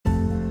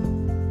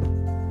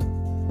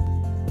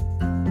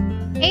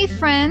Hey,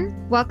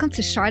 friend! Welcome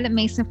to Charlotte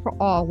Mason for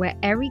All, where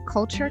every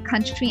culture,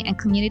 country, and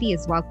community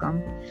is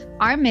welcome.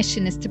 Our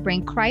mission is to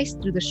bring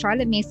Christ through the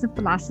Charlotte Mason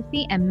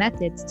philosophy and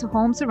methods to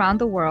homes around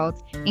the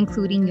world,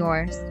 including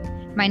yours.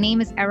 My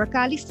name is Erica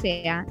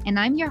Alicea, and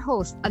I'm your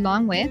host,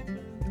 along with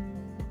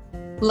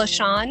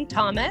LaShawn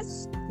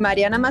Thomas,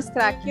 Mariana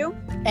Mastracchio,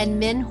 and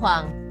Min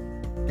Huang.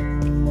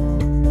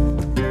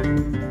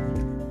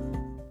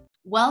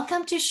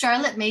 Welcome to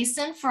Charlotte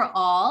Mason for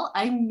All.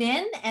 I'm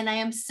Min, and I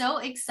am so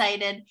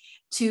excited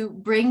to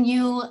bring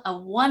you a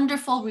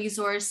wonderful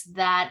resource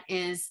that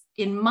is,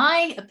 in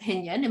my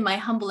opinion, in my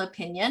humble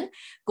opinion,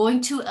 going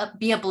to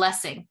be a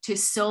blessing to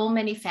so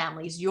many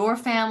families, your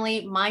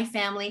family, my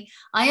family.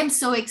 I am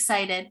so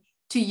excited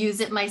to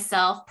use it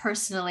myself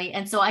personally.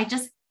 And so I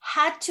just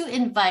had to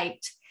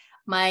invite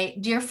my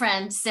dear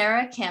friend,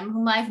 Sarah Kim,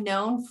 whom I've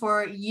known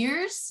for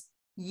years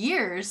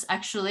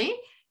actually,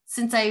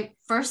 since I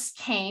first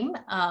came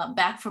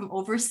back from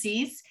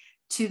overseas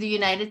to the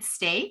United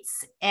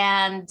States.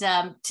 And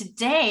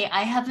today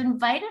I have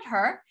invited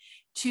her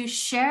to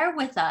share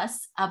with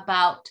us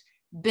about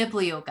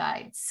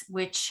BiblioGuides,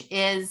 which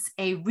is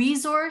a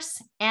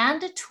resource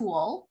and a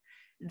tool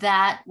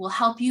that will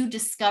help you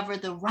discover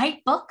the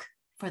right book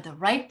for the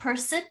right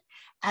person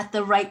at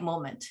the right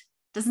moment.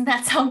 Doesn't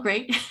that sound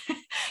great?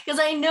 Because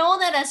I know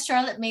that as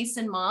Charlotte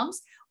Mason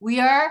moms, we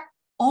are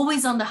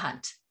always on the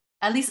hunt.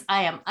 At least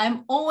I am.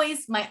 I'm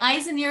always, my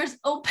eyes and ears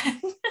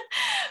open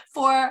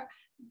for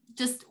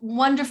just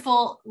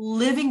wonderful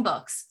living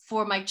books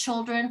for my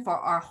children, for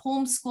our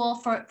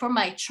homeschool, for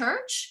my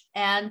church,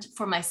 and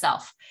for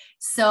myself.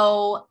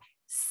 So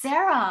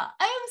Sarah,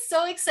 I am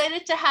so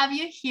excited to have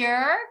you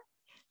here.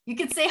 You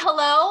could say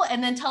hello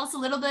and then tell us a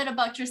little bit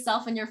about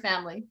yourself and your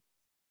family.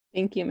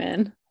 Thank you,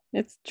 Min.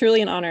 It's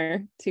truly an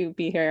honor to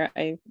be here.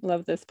 I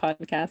love this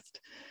podcast.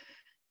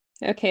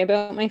 Okay,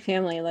 about my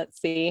family,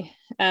 let's see.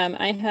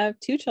 I have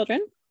two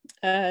children,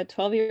 a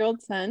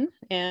 12-year-old son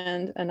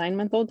and a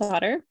 9-month-old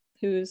daughter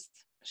who's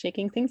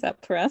shaking things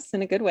up for us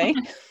in a good way.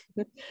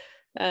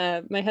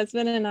 My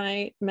husband and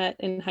I met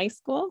in high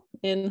school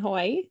in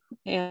Hawaii,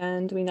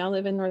 and we now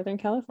live in Northern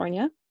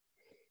California.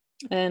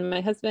 And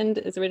my husband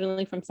is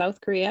originally from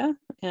South Korea,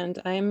 and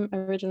I'm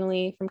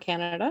originally from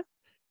Canada.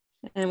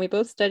 And we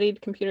both studied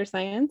computer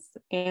science,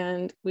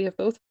 and we have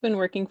both been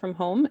working from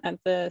home at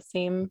the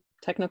same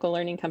technical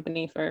learning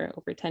company for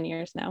over 10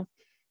 years now.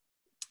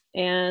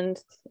 And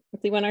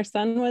let's see, when our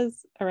son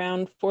was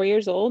around 4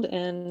 years old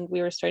and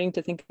we were starting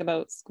to think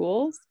about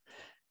schools,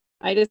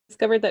 I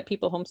discovered that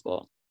people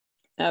homeschool.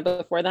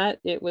 Before that,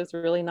 it was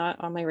really not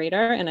on my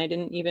radar, and I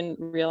didn't even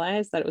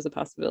realize that it was a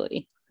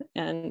possibility.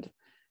 And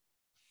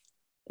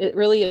it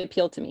really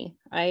appealed to me.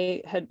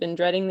 I had been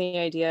dreading the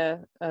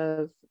idea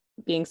of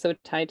being so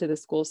tied to the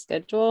school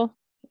schedule,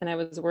 and I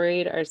was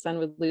worried our son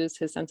would lose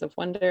his sense of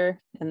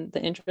wonder and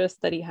the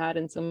interest that he had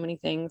in so many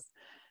things.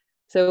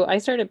 So I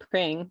started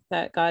praying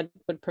that God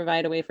would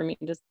provide a way for me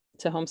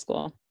to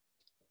homeschool.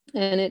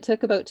 And it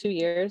took about 2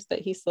 years, but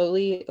he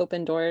slowly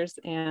opened doors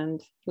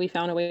and we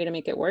found a way to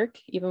make it work,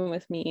 even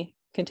with me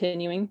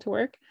continuing to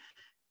work.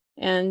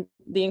 And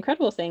the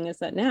incredible thing is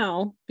that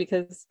now,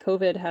 because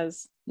COVID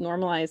has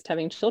normalized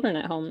having children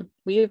at home,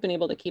 we have been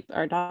able to keep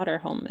our daughter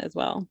home as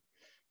well.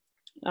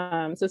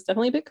 So it's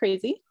definitely a bit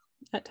crazy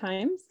at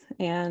times.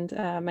 And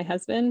my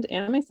husband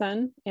and my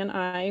son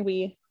and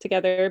we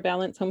together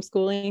balance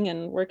homeschooling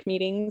and work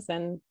meetings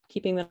and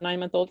keeping the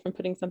 9-month-old from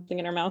putting something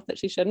in her mouth that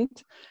she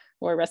shouldn't,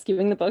 or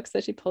rescuing the books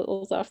that she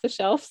pulls off the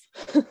shelves.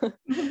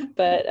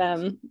 But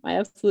I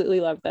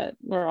absolutely love that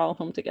we're all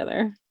home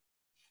together.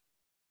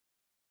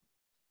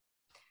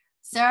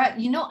 Sarah,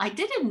 I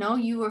didn't know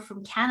you were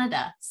from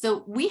Canada.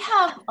 So we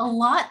have a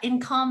lot in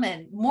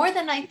common, more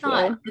than I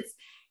thought. Yeah.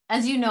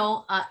 As you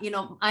know,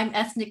 I'm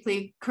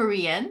ethnically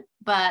Korean,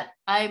 but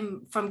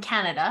I'm from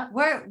Canada.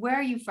 Where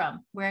are you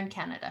from? Where in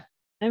Canada?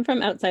 I'm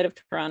from outside of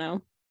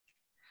Toronto.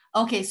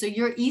 Okay, so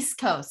you're East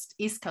Coast.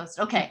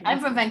 Okay, mm-hmm. I'm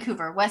from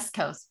Vancouver, West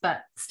Coast,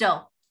 but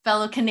still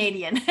fellow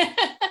Canadian.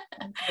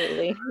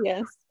 Absolutely,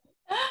 yes.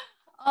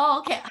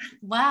 Oh, okay.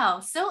 Wow,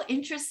 so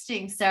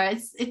interesting, Sarah.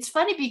 It's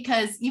funny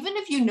because even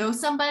if you know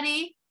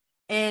somebody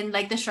in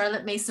like the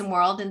Charlotte Mason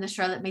world, in the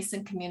Charlotte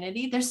Mason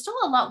community, there's still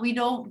a lot we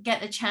don't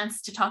get a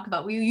chance to talk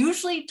about. We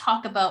usually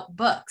talk about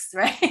books,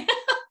 right?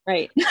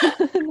 Right.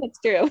 That's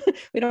true.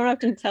 We don't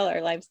often tell our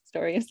life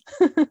stories.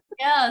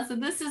 Yeah, so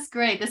this is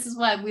great. This is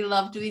why we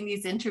love doing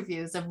these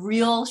interviews of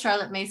real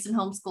Charlotte Mason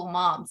homeschool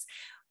moms.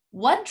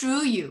 What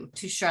drew you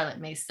to Charlotte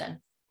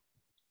Mason?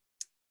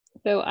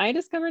 So I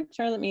discovered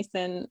Charlotte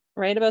Mason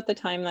right about the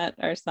time that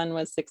our son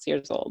was 6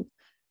 years old.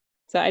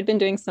 So I'd been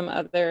doing some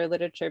other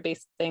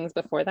literature-based things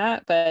before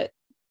that, but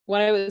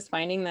what I was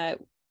finding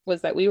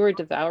was that we were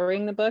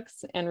devouring the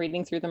books and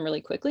reading through them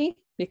really quickly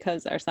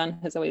because our son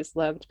has always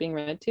loved being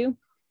read to.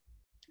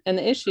 And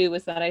the issue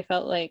was that I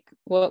felt like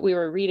what we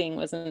were reading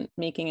wasn't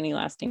making any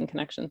lasting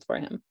connections for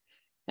him.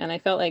 And I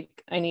felt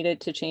like I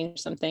needed to change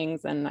some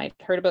things. And I'd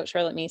heard about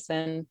Charlotte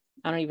Mason.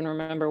 I don't even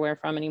remember where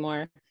from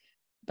anymore,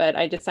 but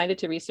I decided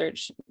to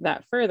research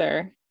that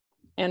further.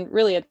 And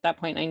really at that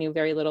point, I knew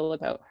very little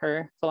about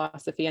her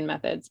philosophy and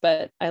methods,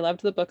 but I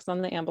loved the books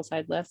on the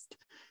Ambleside list.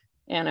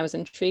 And I was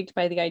intrigued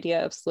by the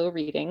idea of slow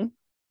reading.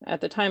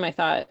 At the time, I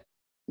thought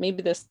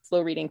maybe this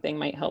slow reading thing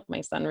might help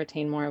my son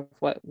retain more of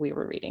what we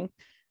were reading.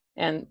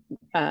 And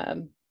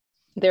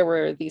there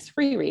were these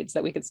free reads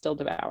that we could still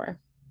devour.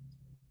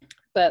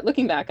 But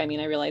looking back, I mean,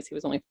 I realized he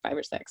was only 5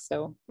 or 6,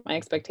 so my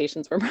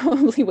expectations were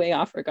probably way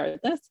off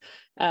regardless.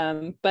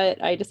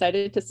 But I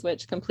decided to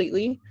switch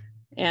completely,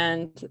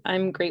 and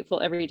I'm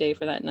grateful every day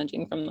for that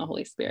nudging from the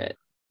Holy Spirit.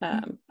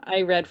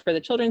 I read for the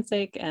children's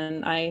sake,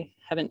 and I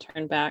haven't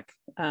turned back.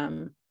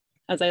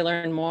 As I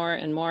learn more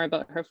and more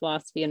about her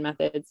philosophy and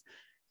methods,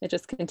 it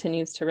just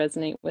continues to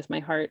resonate with my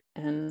heart,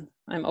 and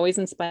I'm always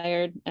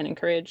inspired and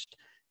encouraged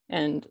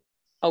and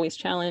always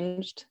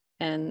challenged.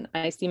 And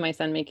I see my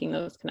son making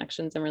those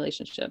connections and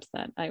relationships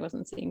that I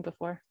wasn't seeing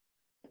before.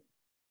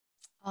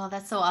 Oh,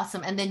 that's so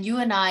awesome. And then you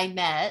and I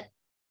met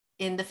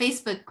in the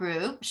Facebook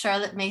group,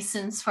 Charlotte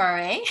Mason's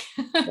Soiree.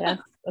 Yes,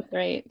 that's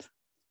right.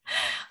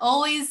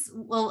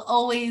 Will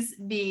always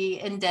be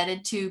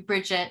indebted to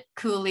Bridget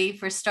Cooley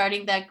for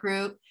starting that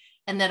group.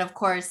 And then, of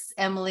course,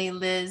 Emily,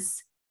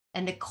 Liz,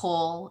 and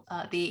Nicole,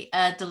 the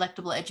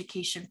Delectable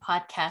Education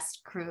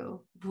podcast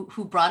crew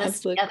who brought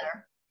us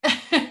together.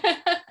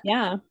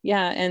 Yeah.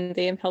 And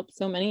they have helped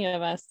so many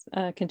of us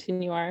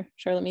continue our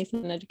Charlotte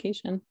Mason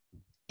education.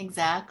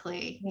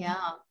 Exactly.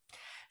 Yeah.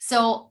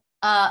 So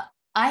I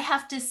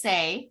have to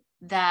say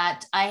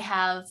that I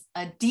have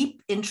a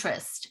deep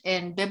interest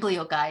in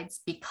biblioguides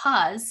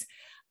because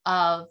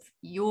of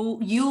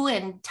you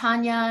and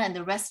Tanya and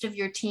the rest of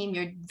your team.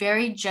 Your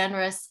very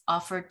generous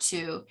offer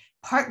to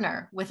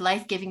partner with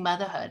Life Giving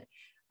Motherhood.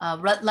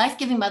 Life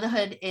Giving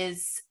Motherhood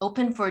is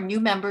open for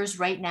new members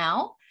right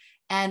now.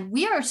 And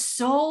we are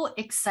so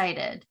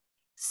excited,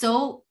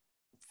 so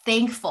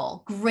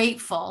thankful,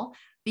 grateful,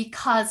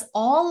 because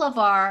all of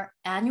our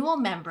annual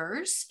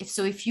members,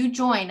 if you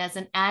join as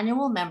an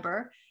annual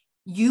member,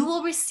 you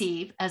will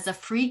receive as a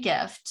free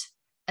gift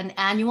an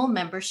annual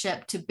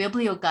membership to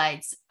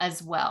Biblioguides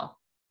as well.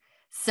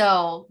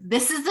 So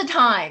this is the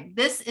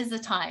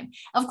time.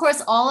 Of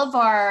course, all of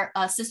our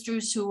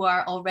sisters who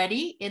are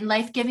already in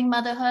Life Giving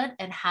Motherhood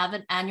and have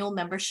an annual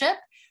membership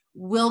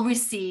will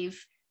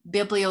receive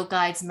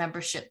Biblioguides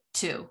membership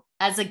too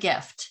as a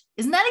gift.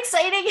 Isn't that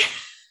exciting?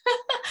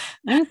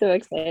 I'm so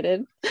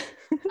excited.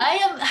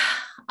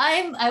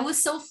 I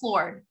was so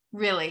floored,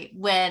 really,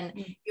 when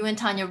you and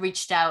Tanya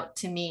reached out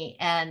to me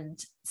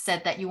and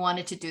said that you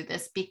wanted to do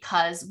this,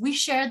 because we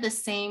share the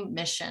same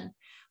mission.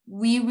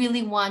 We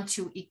really want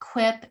to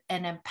equip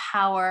and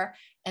empower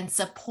and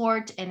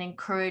support and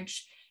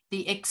encourage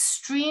the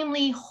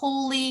extremely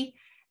holy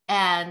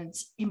and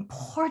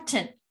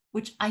important,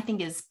 which I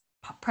think is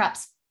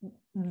perhaps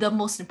the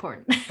most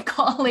important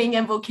calling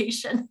and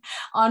vocation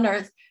on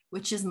earth,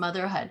 which is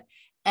motherhood.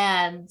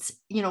 And,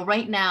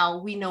 right now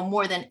we know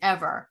more than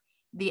ever,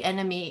 the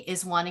enemy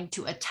is wanting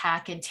to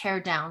attack and tear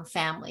down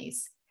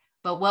families.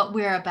 But what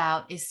we're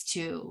about is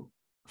to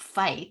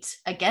fight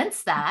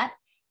against that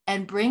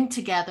and bring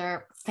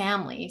together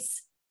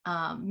families,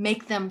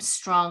 make them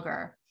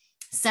stronger,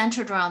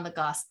 centered around the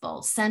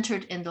gospel,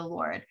 centered in the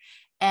Lord.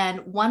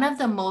 And one of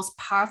the most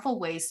powerful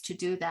ways to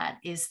do that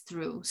is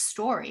through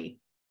story.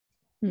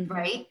 Mm-hmm.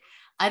 Right?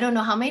 I don't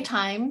know how many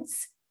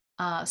times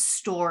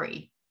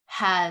story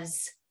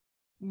has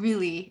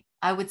really,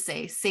 I would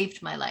say,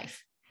 saved my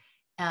life.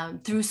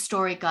 Through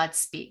story, God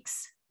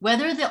speaks.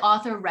 Whether the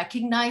author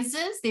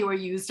recognizes they were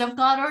used of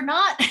God or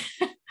not,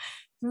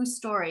 through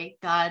story,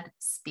 God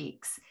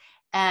speaks.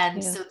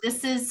 And so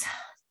this is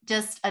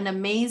just an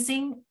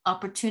amazing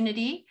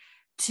opportunity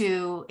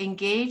to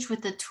engage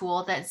with the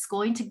tool that's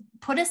going to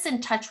put us in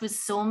touch with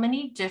so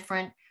many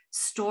different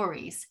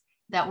stories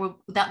that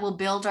will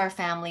build our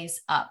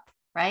families up,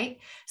 right?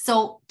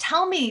 So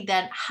tell me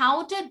then,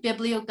 how did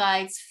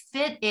Biblioguides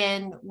fit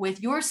in with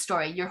your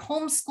story? You're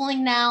homeschooling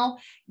now.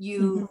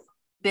 You've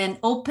been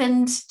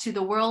opened to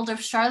the world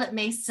of Charlotte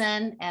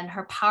Mason and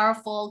her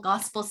powerful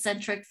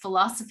gospel-centric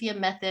philosophy and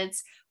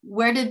methods.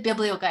 Where did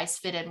Biblioguides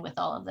fit in with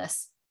all of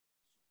this?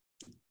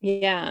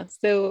 Yeah,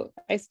 so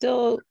I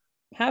still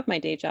have my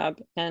day job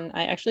and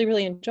I actually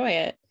really enjoy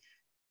it.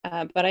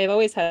 But I've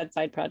always had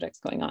side projects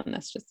going on.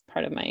 That's just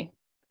part of my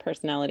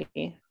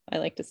personality. I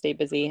like to stay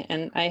busy,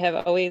 and I have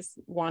always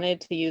wanted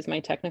to use my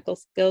technical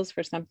skills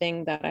for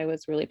something that I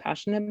was really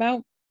passionate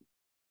about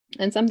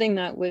and something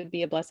that would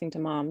be a blessing to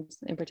moms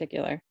in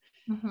particular.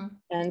 Mm-hmm.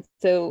 And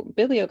so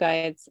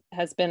Biblioguides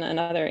has been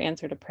another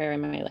answer to prayer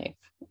in my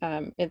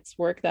life. It's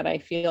work that I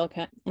feel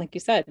can, like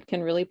you said,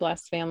 can really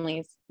bless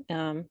families.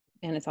 And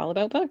it's all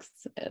about books,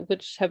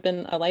 which have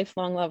been a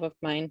lifelong love of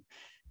mine.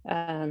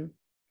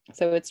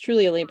 So it's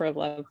truly a labor of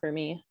love for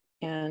me.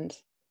 And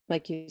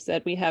like you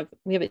said, we have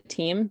a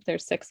team.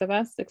 There's 6 of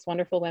us, 6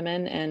 wonderful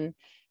women, and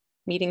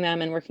meeting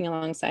them and working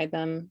alongside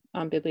them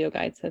on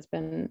Biblioguides has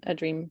been a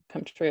dream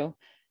come true.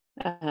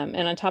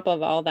 And on top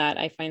of all that,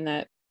 I find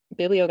that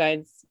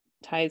Biblioguides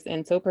ties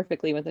in so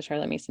perfectly with the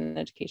Charlotte Mason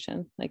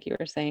education, like you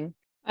were saying.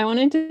 I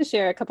wanted to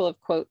share a couple of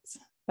quotes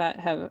that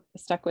have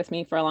stuck with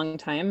me for a long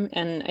time.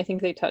 And I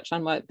think they touch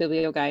on what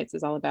BiblioGuides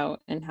is all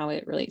about and how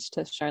it relates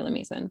to Charlotte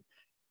Mason.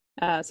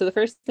 So the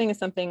first thing is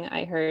something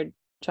I heard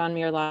John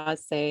Muir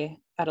Laws say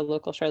at a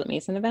local Charlotte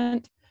Mason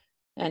event.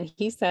 And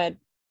he said,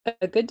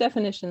 a good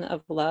definition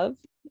of love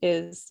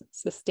is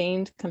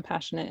sustained,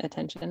 compassionate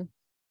attention.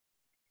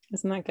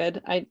 Isn't that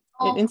good? It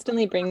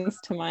instantly brings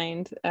to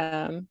mind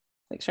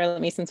like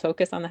Charlotte Mason's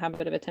focus on the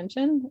habit of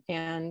attention.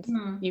 And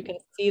you can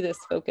see this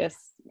focus,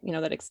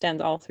 that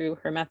extends all through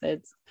her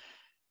methods.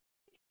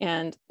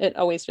 And it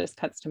always just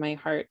cuts to my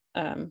heart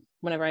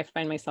whenever I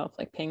find myself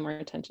like paying more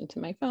attention to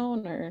my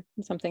phone or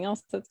something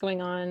else that's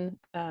going on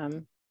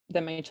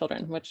than my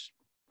children, which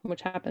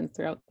happens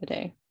throughout the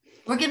day.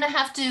 We're going to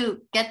have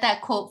to get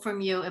that quote from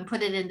you and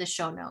put it in the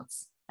show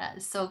notes. That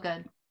is so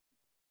good.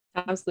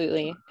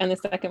 Absolutely. And the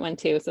second one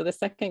too. So the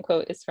second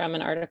quote is from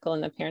an article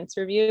in the Parents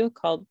Review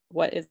called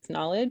What is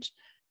Knowledge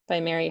by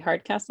Mary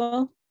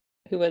Hardcastle,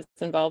 who was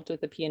involved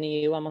with the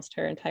PNEU almost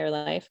her entire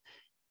life.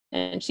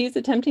 And she's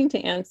attempting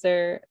to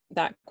answer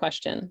that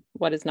question,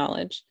 what is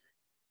knowledge?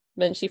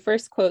 But she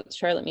first quotes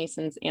Charlotte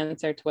Mason's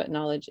answer to what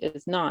knowledge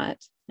is not.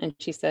 And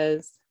she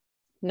says,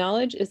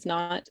 knowledge is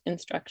not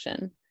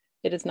instruction.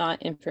 It is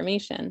not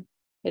information.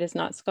 It is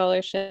not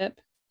scholarship.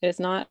 It is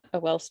not a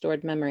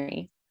well-stored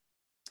memory.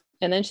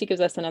 And then she gives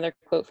us another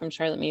quote from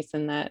Charlotte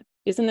Mason that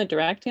isn't a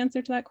direct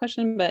answer to that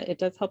question, but it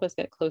does help us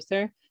get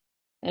closer.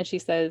 And she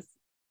says,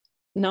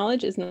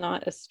 knowledge is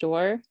not a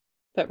store,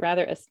 but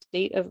rather a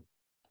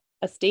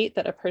state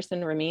that a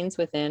person remains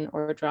within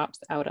or drops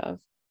out of.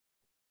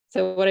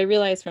 So what I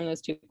realized from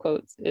those two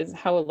quotes is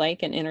how alike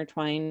and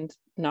intertwined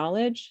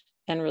knowledge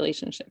and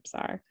relationships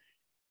are.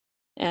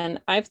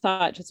 And I've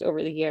thought just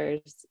over the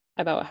years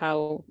about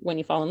how when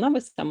you fall in love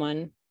with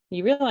someone,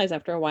 you realize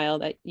after a while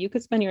that you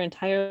could spend your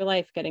entire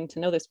life getting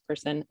to know this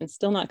person and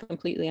still not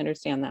completely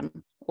understand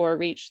them or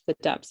reach the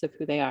depths of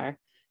who they are.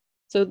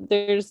 So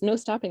there's no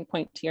stopping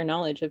point to your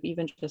knowledge of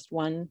even just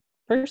one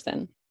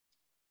person.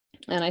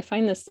 And I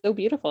find this so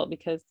beautiful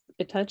because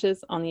it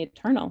touches on the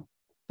eternal,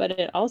 but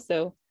it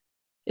also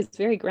is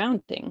very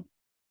grounding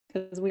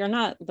because we are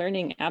not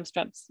learning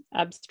abstract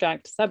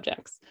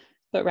subjects,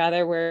 but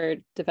rather we're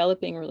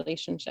developing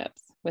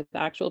relationships with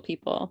actual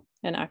people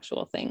and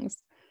actual things.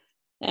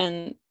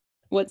 And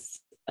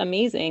what's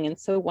amazing and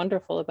so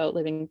wonderful about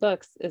living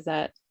books is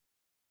that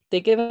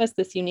they give us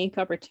this unique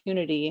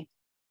opportunity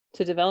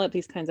to develop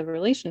these kinds of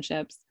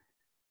relationships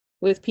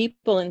with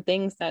people and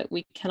things that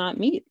we cannot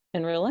meet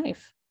in real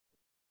life.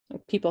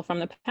 People from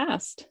the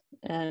past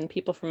and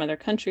people from other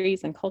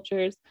countries and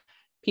cultures,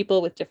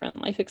 people with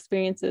different life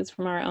experiences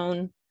from our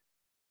own.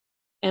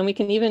 And we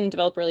can even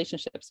develop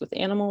relationships with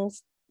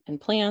animals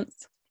and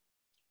plants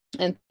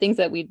and things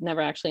that we'd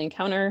never actually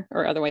encounter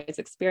or otherwise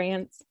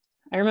experience.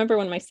 I remember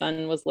when my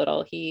son was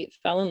little, he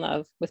fell in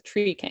love with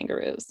tree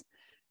kangaroos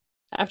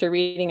after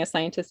reading a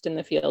Scientist in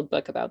the Field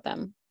book about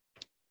them.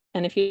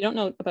 And if you don't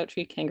know about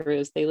tree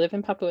kangaroos, they live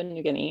in Papua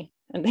New Guinea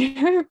and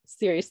they're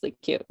seriously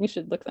cute. You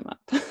should look them up.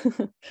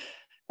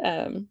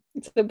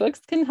 So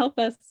books can help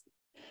us.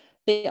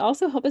 They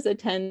also help us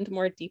attend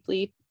more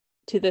deeply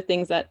to the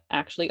things that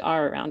actually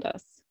are around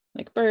us,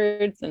 like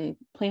birds and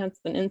plants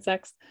and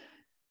insects.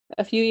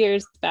 A few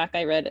years back,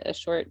 I read a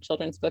short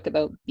children's book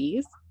about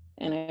bees.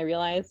 And I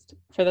realized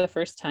for the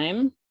first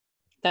time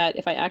that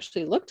if I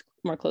actually looked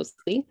more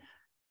closely,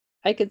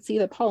 I could see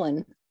the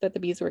pollen that the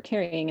bees were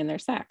carrying in their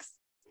sacs.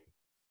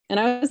 And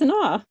I was in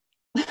awe.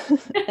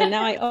 And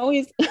now I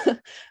always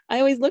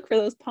look for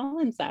those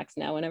pollen sacs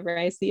now whenever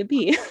I see a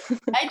bee.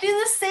 I do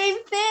the same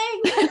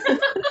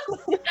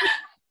thing.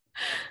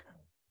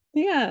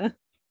 Yeah.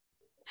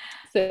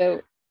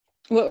 So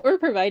what we're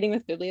providing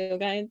with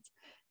BiblioGuides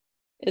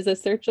is a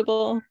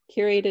searchable,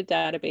 curated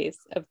database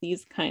of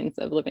these kinds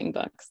of living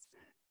books.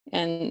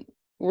 And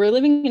we're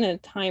living in a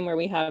time where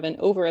we have an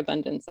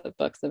overabundance of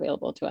books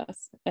available to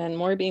us and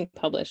more being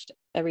published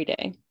every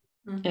day.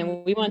 Mm-hmm.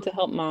 And we want to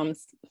help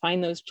moms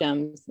find those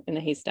gems in the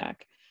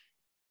haystack.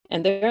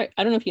 And I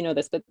don't know if you know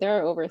this, but there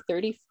are over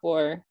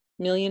 34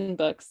 million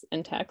books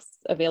and texts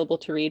available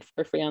to read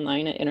for free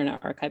online at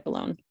Internet Archive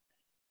alone.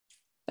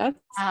 That's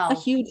a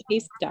huge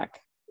haystack.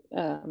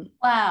 Wow.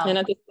 And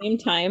at the same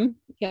time,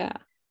 yeah,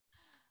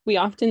 we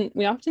often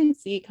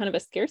see kind of a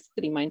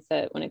scarcity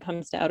mindset when it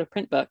comes to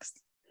out-of-print books.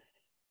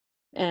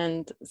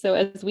 And so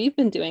as we've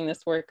been doing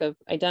this work of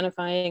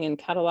identifying and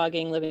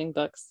cataloging living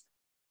books,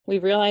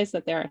 we've realized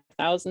that there are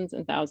thousands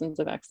and thousands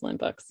of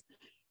excellent books.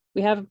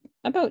 We have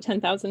about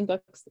 10,000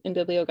 books in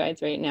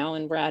BiblioGuides right now,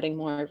 and we're adding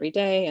more every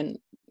day, and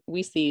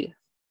we see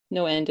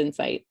no end in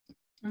sight.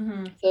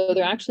 Mm-hmm. So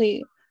there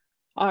actually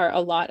are a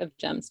lot of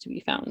gems to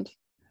be found,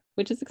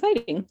 which is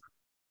exciting.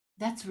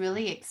 That's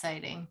really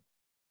exciting.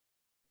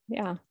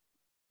 Yeah.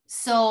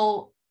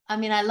 So, I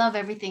mean, I love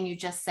everything you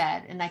just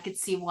said, and I could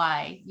see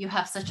why you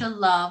have such a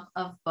love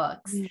of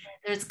books. Mm-hmm.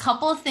 There's a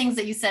couple of things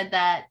that you said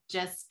that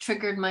just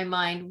triggered my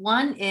mind.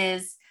 One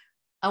is,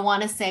 I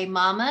want to say,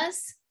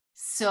 mamas,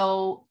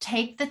 so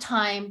take the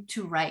time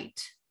to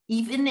write,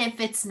 even if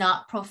it's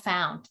not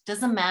profound,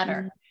 doesn't matter.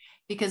 Mm-hmm.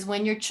 because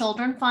when your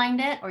children find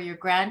it, or your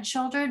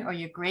grandchildren, or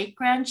your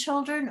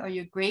great-grandchildren, or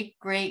your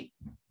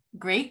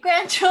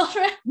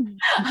great-great-great-grandchildren,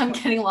 I'm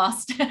getting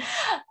lost.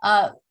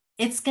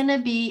 It's going to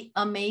be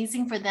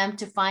amazing for them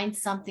to find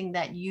something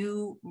that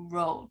you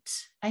wrote.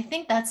 I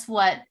think that's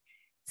what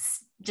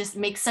just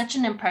makes such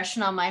an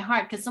impression on my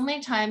heart, because so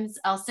many times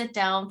I'll sit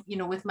down,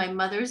 with my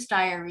mother's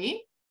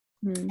diary,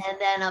 and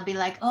then I'll be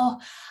like, oh,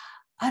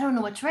 I don't know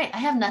what to write. I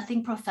have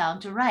nothing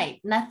profound to write,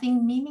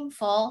 nothing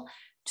meaningful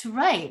to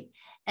write.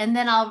 And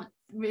then I'll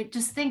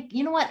just think,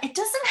 you know what? It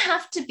doesn't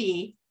have to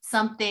be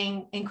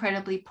something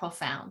incredibly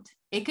profound.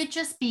 It could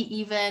just be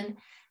even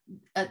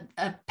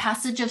a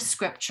passage of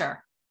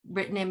scripture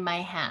written in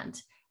my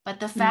hand. But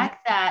the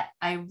fact that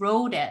I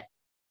wrote it,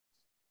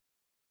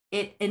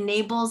 it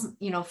enables,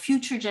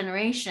 future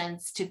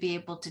generations to be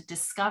able to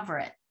discover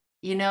it,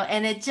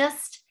 and it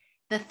just,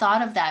 the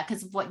thought of that,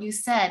 because of what you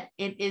said,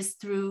 it is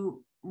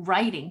through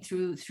writing,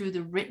 through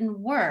the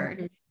written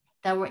word,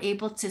 that we're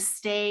able to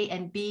stay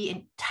and be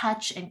in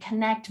touch and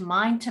connect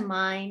mind to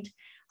mind,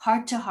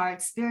 heart to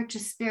heart, spirit to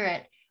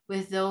spirit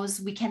with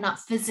those we cannot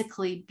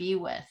physically be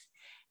with.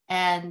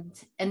 And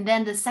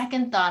then the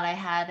second thought I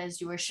had as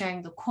you were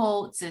sharing the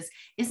quotes is,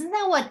 isn't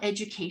that what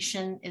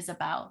education is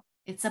about?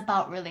 It's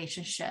about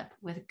relationship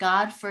with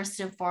God first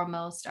and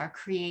foremost, our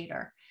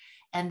creator,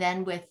 and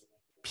then with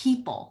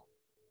people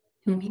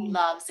whom he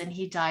loves and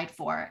he died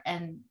for,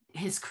 and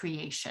his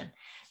creation.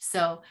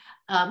 So,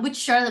 which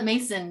Charlotte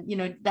Mason,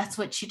 that's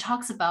what she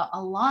talks about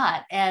a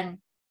lot. And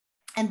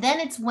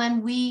then it's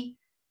when we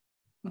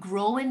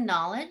grow in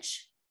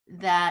knowledge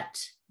that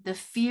the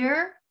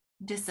fear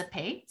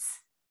dissipates,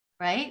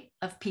 right,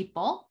 of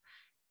people,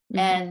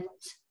 and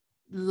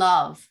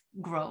love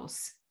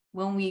grows.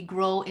 When we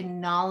grow in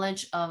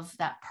knowledge of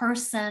that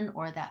person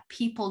or that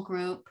people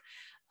group,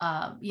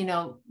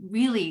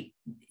 really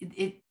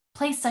it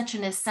plays such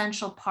an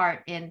essential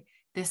part in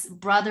this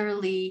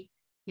brotherly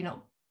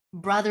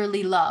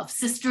love,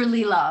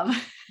 sisterly love.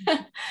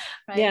 Right?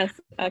 Yes,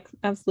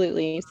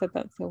 absolutely. You said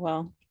that so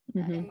well.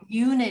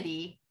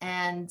 Unity.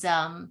 And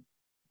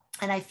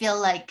I feel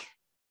like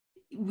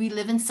we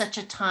live in such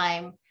a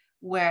time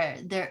where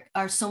there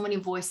are so many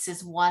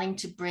voices wanting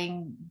to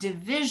bring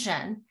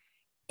division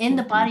in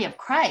the body of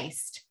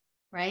Christ,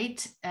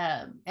 right?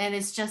 And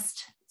it's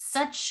just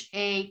such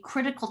a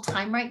critical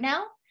time right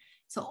now.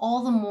 So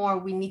all the more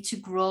we need to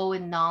grow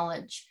in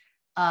knowledge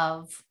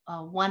of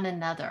one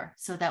another,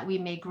 so that we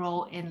may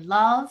grow in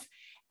love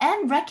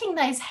and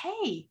recognize,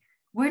 hey,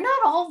 we're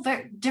not all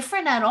very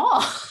different at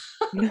all.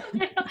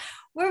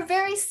 We're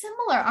very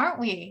similar, aren't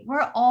we?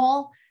 We're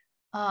all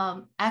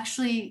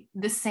actually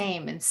the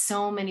same in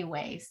so many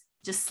ways,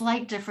 just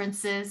slight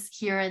differences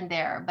here and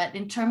there. But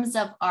in terms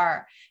of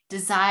our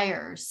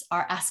desires,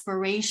 our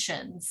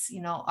aspirations,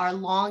 our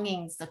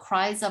longings, the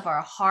cries of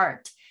our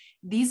heart,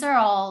 these are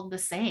all the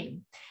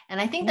same.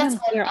 And I think that's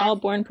what we're all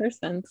born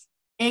persons.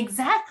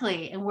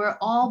 Exactly. And we're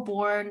all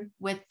born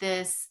with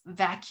this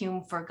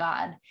vacuum for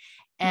God.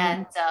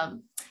 And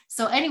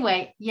so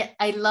anyway,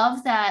 I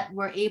love that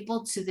we're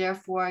able to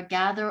therefore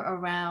gather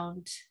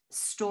around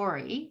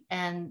story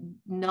and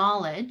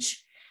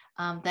knowledge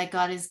that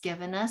God has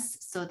given us,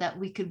 so that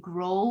we could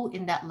grow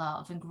in that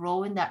love and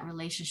grow in that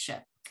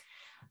relationship.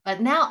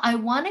 But now I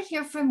want to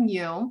hear from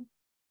you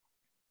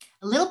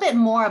a little bit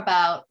more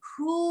about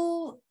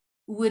who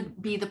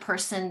would be the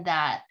person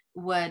that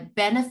would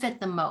benefit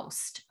the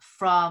most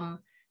from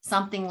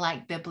something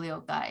like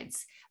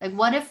BiblioGuides. Like,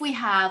 what if we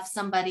have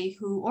somebody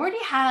who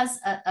already has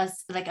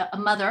a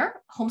mother,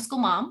 homeschool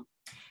mom,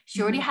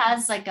 she already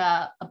has like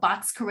a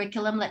box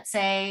curriculum, let's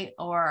say,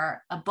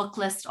 or a book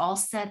list all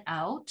set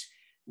out.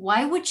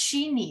 Why would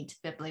she need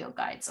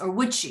BiblioGuides, or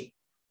would she?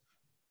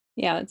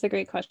 Yeah, that's a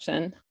great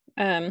question.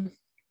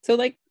 So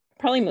like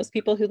probably most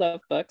people who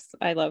love books,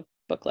 I love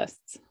book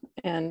lists,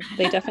 and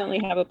they definitely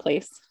have a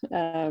place.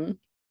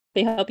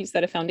 They help you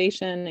set a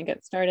foundation and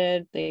get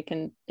started. They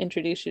can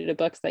introduce you to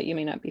books that you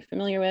may not be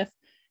familiar with,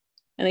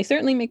 and they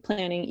certainly make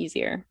planning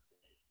easier.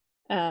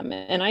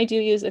 And I do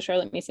use a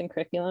Charlotte Mason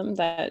curriculum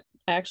that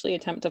I actually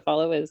attempt to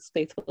follow as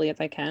faithfully as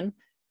I can.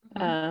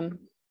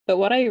 But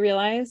what I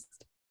realized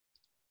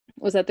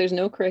was that there's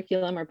no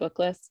curriculum or book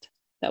list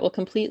that will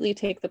completely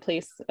take the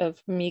place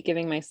of me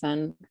giving my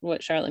son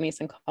what Charlotte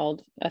Mason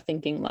called a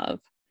thinking love.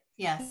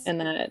 Yes. And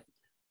that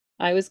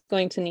I was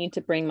going to need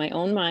to bring my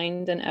own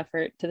mind and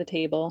effort to the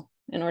table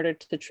in order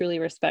to truly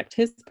respect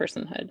his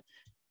personhood.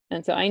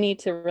 And so I need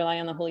to rely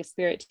on the Holy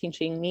Spirit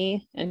teaching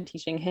me and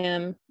teaching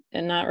him,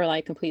 and not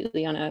rely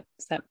completely on a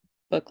set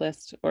book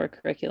list or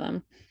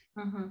curriculum.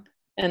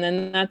 And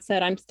then that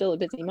said, I'm still a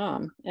busy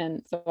mom.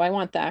 And so I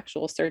want the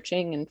actual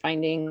searching and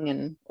finding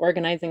and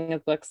organizing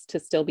of books to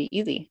still be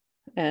easy.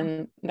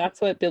 And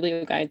that's what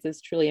BiblioGuides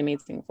is truly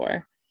amazing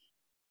for.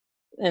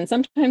 And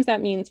sometimes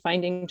that means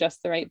finding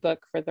just the right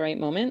book for the right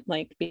moment,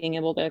 like being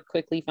able to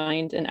quickly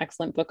find an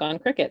excellent book on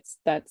crickets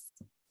that's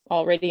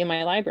already in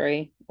my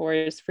library or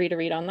is free to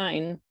read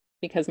online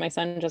because my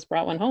son just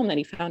brought one home that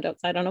he found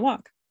outside on a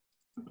walk.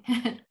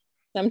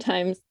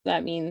 Sometimes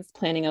that means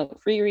planning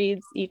out free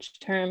reads each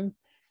term.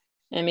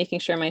 and making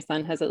sure my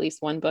son has at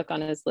least one book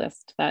on his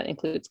list that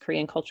includes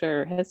Korean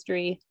culture or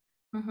history.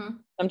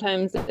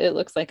 Sometimes it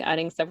looks like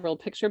adding several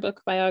picture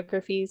book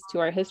biographies to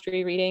our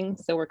history reading,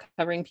 so we're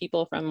covering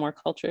people from more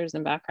cultures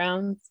and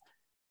backgrounds.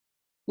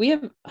 We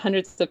have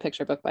hundreds of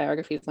picture book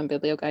biographies on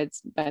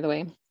BiblioGuides, by the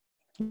way.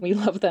 We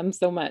love them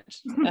so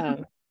much.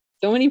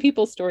 So many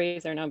people's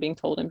stories are now being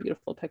told in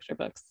beautiful picture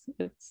books.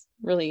 It's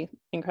really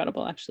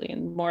incredible, actually,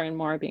 and more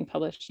are being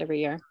published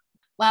every year.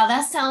 Wow,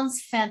 that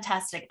sounds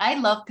fantastic. I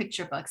love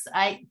picture books.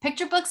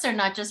 Picture books are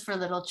not just for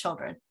little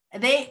children.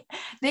 They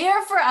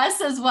are for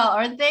us as well,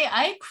 aren't they?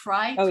 I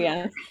cry. Oh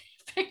yeah.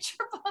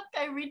 Picture book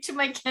I read to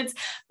my kids.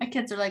 My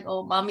kids are like,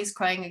 "Oh, mommy's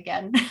crying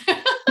again."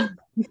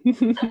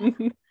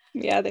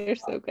 Yeah, they're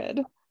so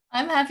good.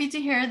 I'm happy to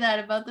hear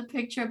that about the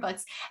picture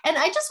books. And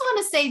I just want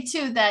to say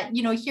too that,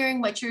 hearing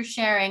what you're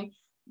sharing,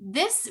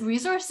 this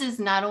resource is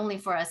not only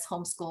for us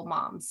homeschool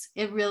moms,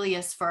 it really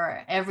is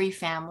for every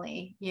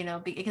family,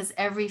 because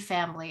every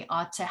family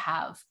ought to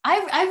have,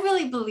 I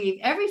really believe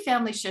every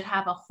family should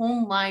have a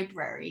home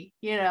library,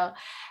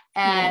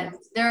 and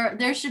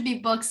there should be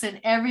books in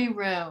every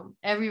room.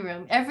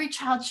 Every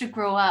child should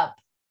grow up,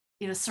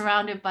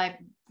 surrounded by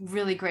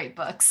really great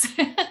books.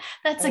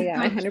 That's a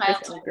good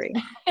 100% agree.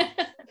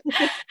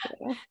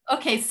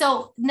 Okay,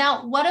 so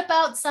now what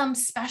about some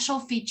special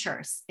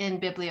features in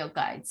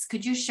BiblioGuides?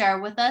 Could you share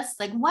with us,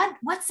 like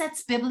what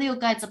sets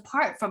BiblioGuides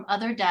apart from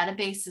other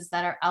databases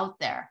that are out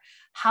there?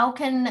 How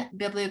can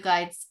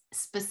BiblioGuides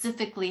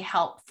specifically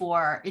help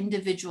for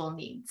individual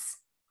needs?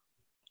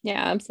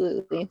 Yeah,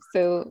 absolutely.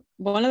 So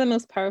one of the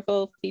most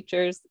powerful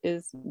features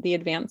is the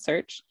advanced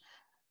search.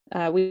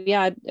 We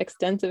add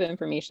extensive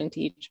information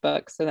to each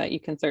book so that you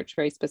can search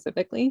very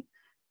specifically.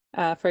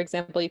 For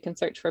example, you can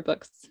search for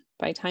books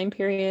by time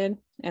period,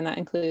 and that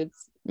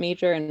includes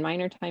major and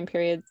minor time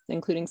periods,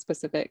 including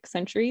specific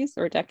centuries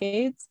or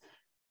decades.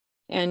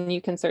 And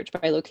you can search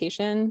by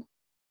location,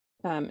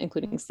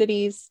 including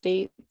cities,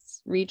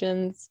 states,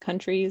 regions,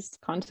 countries,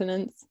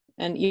 continents,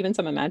 and even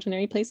some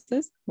imaginary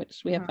places,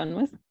 which we have fun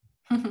with.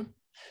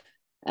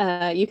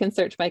 You can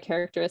search by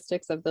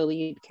characteristics of the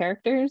lead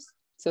characters.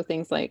 So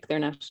things like their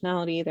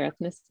nationality, their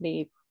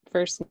ethnicity,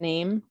 first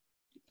name,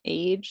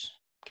 age,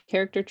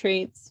 character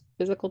traits,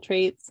 physical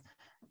traits,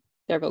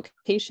 their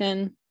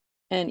vocation,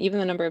 and even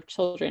the number of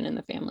children in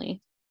the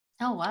family.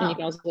 Oh, wow. And you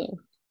can also,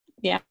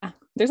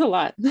 there's a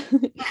lot.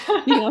 You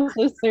can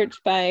also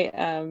search by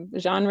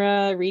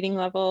genre, reading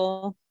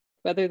level,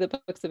 whether the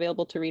book's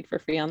available to read for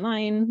free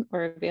online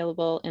or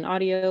available in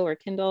audio or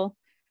Kindle,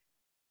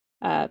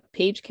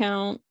 page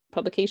count,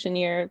 publication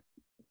year,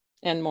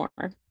 and more.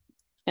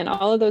 And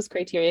all of those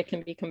criteria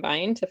can be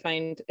combined to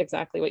find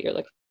exactly what you're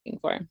looking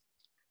for.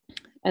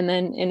 And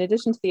then in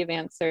addition to the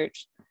advanced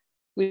search,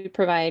 we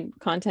provide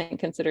content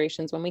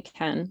considerations when we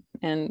can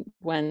and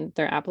when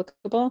they're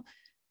applicable.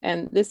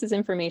 And this is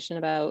information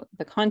about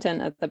the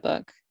content of the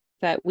book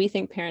that we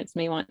think parents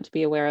may want to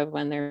be aware of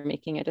when they're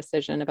making a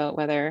decision about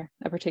whether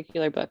a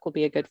particular book will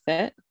be a good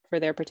fit for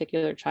their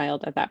particular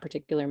child at that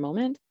particular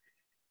moment.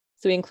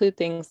 So we include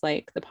things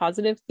like the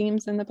positive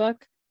themes in the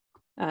book,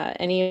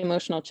 any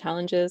emotional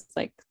challenges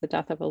like the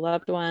death of a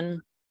loved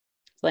one,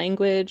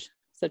 language,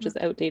 such as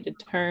outdated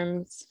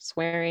terms,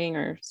 swearing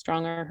or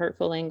strong or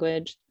hurtful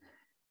language,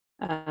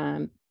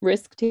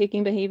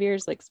 risk-taking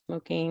behaviors like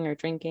smoking or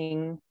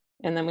drinking.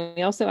 And then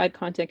we also add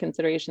content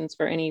considerations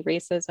for any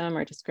racism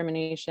or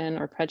discrimination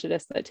or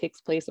prejudice that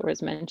takes place or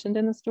is mentioned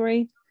in the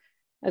story,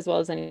 as well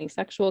as any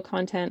sexual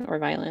content or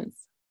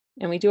violence.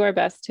 And we do our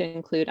best to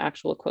include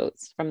actual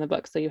quotes from the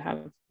book so you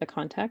have the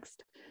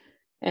context.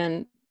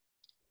 And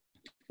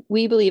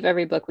we believe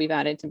every book we've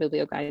added to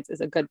BiblioGuides is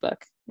a good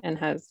book and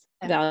has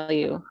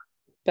value.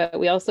 But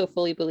we also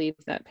fully believe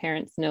that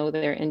parents know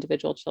their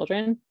individual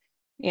children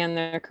and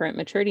their current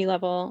maturity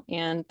level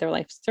and their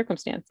life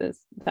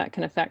circumstances that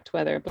can affect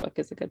whether a book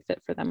is a good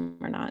fit for them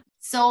or not.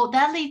 So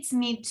that leads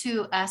me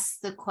to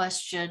ask the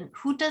question,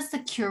 who does the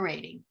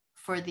curating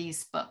for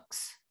these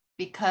books?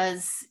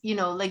 Because,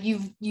 like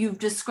you've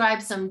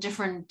described some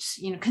different,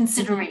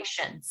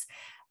 considerations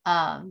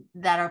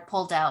that are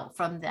pulled out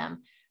from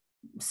them.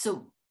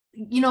 So,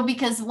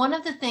 because one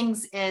of the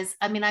things is,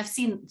 I've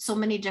seen so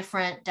many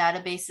different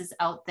databases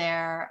out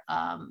there.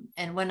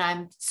 And when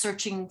I'm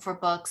searching for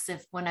books,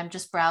 when I'm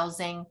just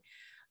browsing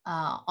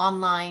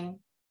online,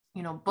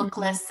 book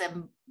lists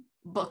and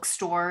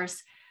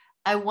bookstores,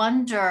 I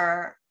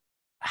wonder,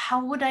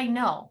 how would I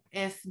know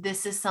if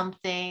this is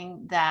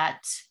something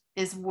that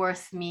is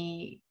worth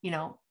me,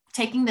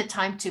 taking the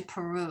time to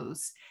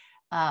peruse?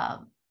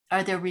 Are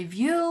there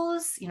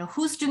reviews?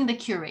 Who's doing the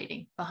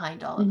curating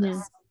behind all of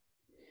this?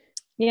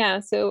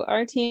 Yeah, so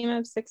our team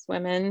of 6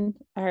 women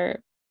are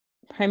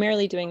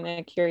primarily doing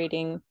the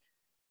curating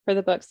for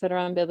the books that are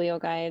on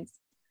BiblioGuides.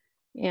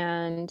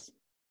 And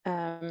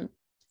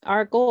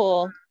our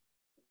goal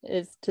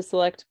is to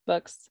select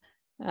books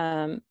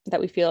that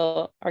we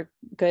feel are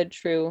good,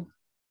 true,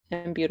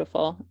 and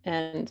beautiful.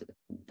 And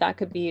that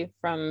could be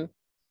from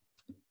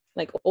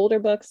like older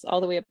books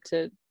all the way up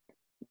to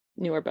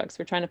newer books.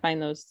 We're trying to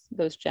find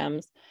those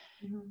gems.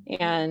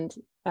 And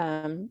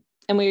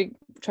And we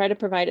try to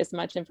provide as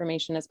much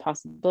information as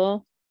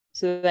possible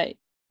so that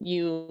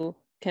you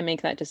can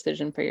make that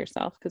decision for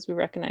yourself, because we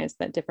recognize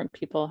that different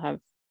people have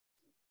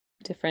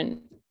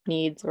different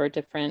needs or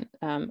different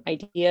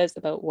ideas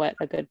about what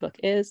a good book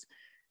is.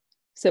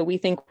 So we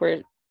think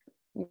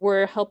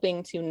we're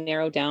helping to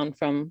narrow down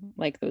from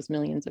like those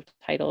millions of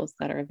titles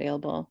that are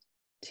available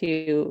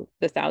to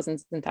the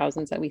thousands and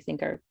thousands that we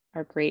think are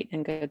great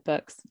and good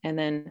books, and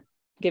then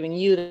giving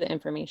you the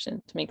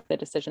information to make the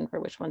decision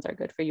for which ones are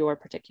good for your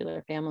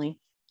particular family.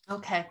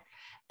 Okay.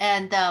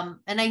 And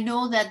I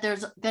know that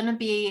there's going to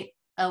be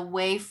a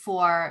way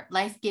for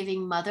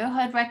life-giving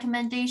motherhood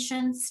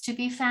recommendations to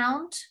be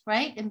found,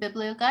 right, in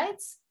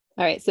BiblioGuides?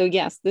 All right. So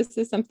yes, this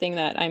is something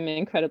that I'm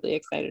incredibly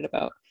excited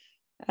about.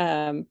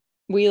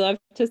 We love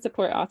to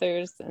support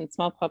authors and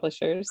small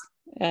publishers,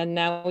 and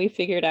now we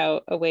figured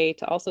out a way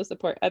to also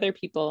support other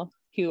people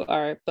who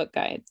are book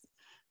guides.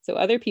 So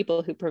other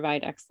people who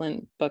provide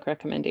excellent book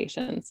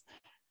recommendations.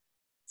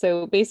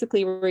 So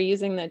basically, we're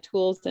using the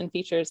tools and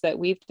features that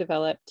we've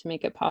developed to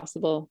make it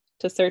possible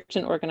to search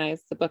and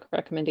organize the book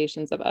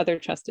recommendations of other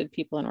trusted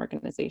people and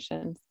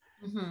organizations.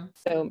 Mm-hmm.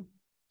 So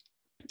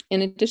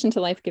in addition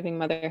to Life-Giving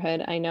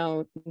Motherhood, I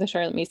know the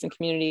Charlotte Mason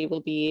community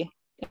will be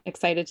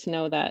excited to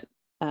know that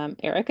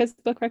Erica's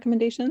book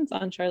recommendations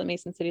on Charlotte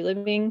Mason City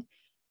Living,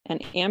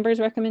 and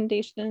Amber's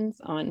recommendations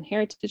on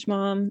Heritage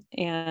Mom,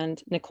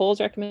 and Nicole's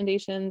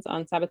recommendations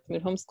on Sabbath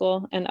Mood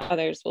Homeschool, and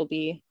others will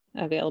be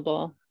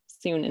available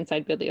soon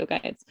inside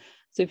BiblioGuides.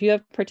 So if you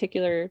have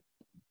particular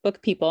book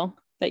people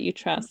that you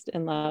trust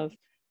and love,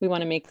 we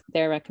want to make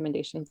their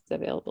recommendations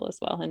available as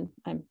well. And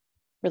I'm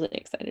really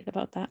excited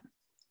about that.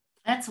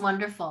 That's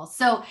wonderful.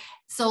 So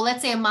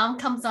let's say a mom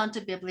comes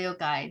onto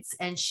BiblioGuides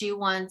and she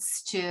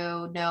wants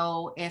to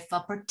know if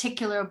a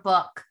particular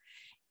book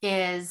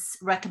is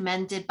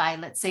recommended by,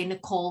 let's say,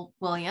 Nicole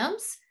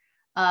Williams.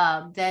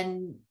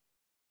 Then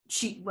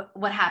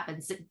what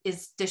happens?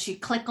 Does she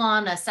click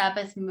on a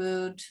Sabbath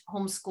Mood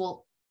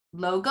Homeschool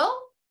logo?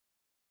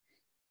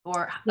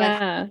 Or how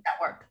does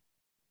that work?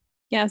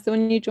 Yeah, so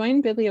when you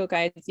join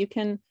BiblioGuides, you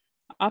can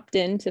opt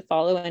in to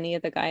follow any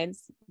of the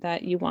guides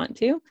that you want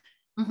to.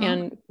 Mm-hmm.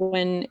 And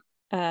when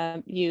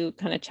you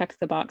kind of check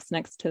the box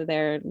next to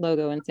their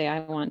logo and say, I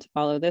want to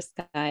follow this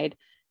guide,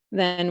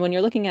 then when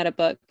you're looking at a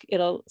book,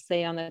 it'll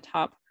say on the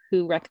top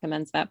who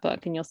recommends that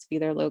book, and you'll see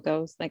their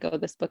logos like, oh,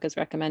 this book is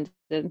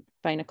recommended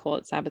by Nicole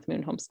at Sabbath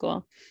Moon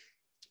Homeschool.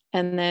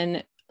 And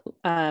then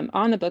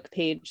on the book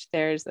page,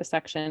 there's a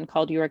section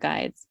called Your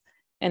Guides,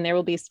 and there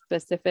will be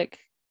specific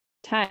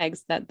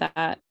tags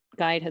that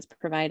guide has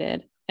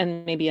provided,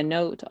 and maybe a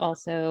note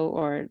also,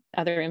 or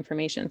other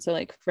information. So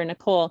like for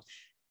Nicole,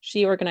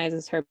 she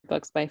organizes her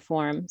books by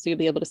form. So you'll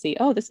be able to see,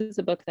 oh, this is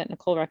a book that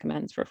Nicole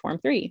recommends for Form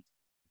 3,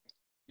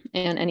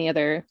 and any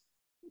other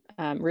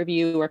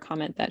review or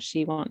comment that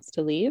she wants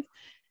to leave.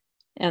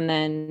 And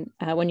then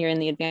when you're in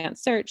the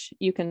advanced search,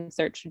 you can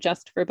search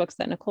just for books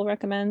that Nicole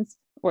recommends,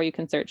 or you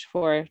can search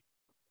for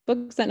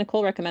books that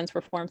Nicole recommends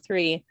for Form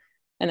 3,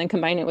 and then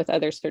combine it with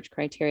other search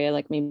criteria,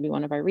 like maybe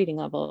one of our reading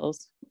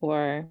levels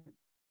or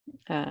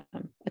a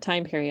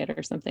time period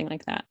or something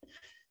like that.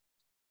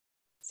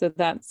 So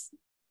that's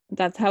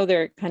how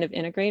they're kind of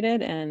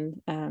integrated,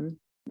 and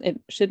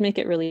it should make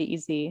it really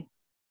easy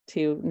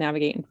to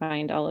navigate and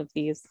find all of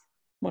these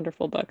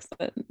wonderful books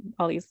that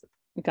all these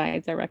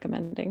guides are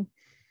recommending.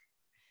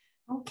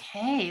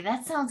 Okay,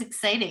 that sounds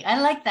exciting.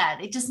 I like that.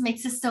 It just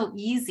makes it so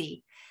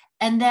easy.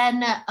 And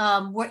then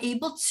we're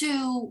able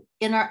to,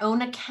 in our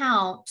own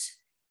account,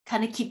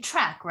 kind of keep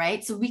track,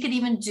 right? So we could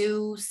even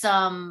do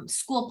some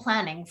school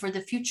planning for the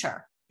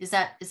future. Is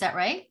that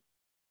right?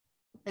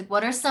 Like,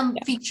 what are some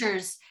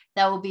features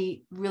that will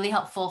be really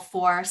helpful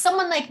for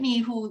someone like me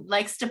who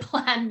likes to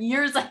plan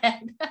years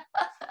ahead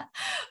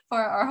for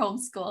our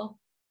homeschool?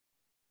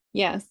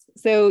 Yes.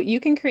 So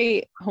you can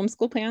create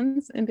homeschool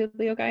plans in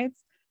BiblioGuides.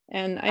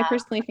 And I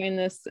personally find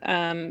this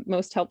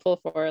most helpful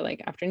for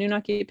like afternoon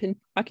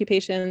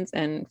occupations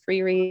and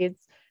free reads.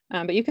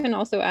 But you can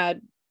also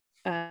add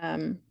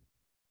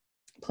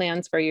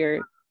plans for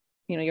your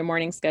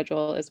morning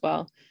schedule as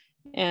well.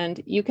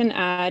 And you can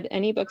add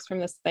any books from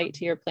the site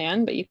to your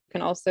plan, but you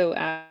can also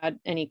add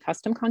any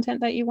custom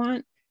content that you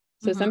want.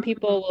 So some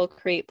people will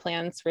create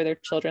plans for their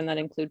children that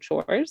include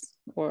chores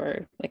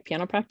or like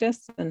piano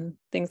practice and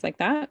things like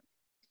that.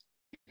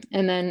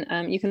 And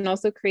then you can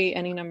also create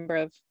any number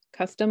of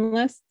custom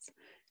lists,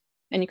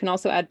 and you can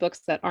also add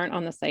books that aren't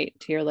on the site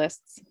to your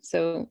lists.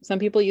 So some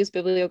people use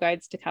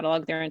BiblioGuides to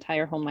catalog their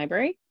entire home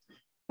library.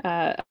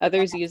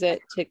 Others use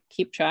it to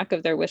keep track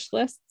of their wish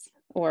lists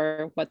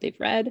or what they've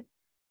read.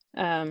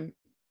 And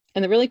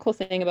the really cool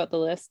thing about the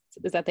lists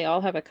is that they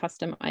all have a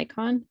custom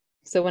icon.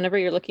 So whenever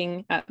you're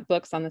looking at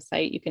books on the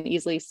site, you can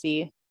easily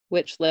see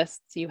which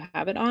lists you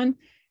have it on.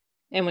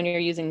 And when you're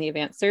using the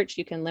advanced search,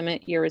 you can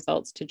limit your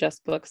results to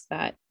just books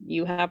that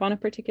you have on a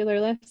particular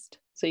list.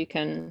 So you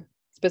can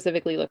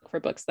specifically look for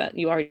books that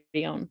you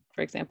already own,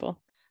 for example.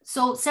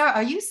 So Sarah,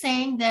 are you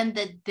saying then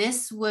that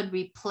this would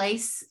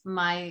replace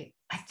I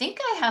think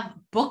I have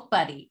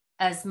BookBuddy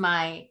as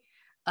my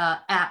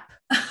app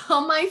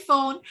on my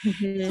phone to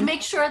Mhm.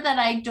 make sure that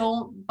I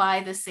don't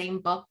buy the same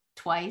book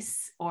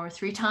twice or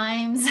 3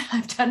 times.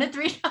 I've done it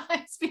 3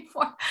 times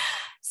before.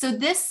 So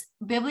this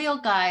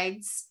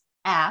BiblioGuides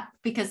app,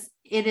 because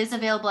it is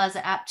available as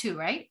an app too,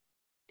 right?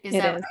 Is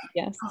It that is, right?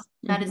 yes. Oh,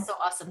 that is Mhm. so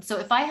awesome. So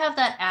if I have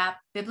that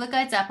app,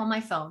 BiblioGuides app on my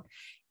phone,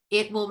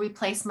 it will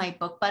replace my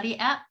BookBuddy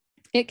app.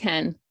 It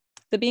can.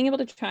 So being able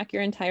to track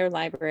your entire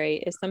library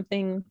is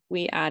something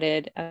we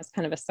added as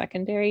kind of a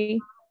secondary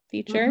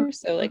feature. Mhm.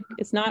 So like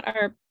it's not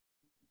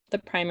the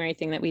primary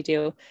thing that we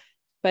do,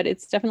 but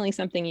it's definitely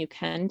something you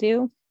can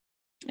do.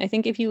 I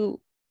think if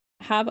you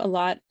have a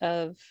lot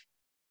of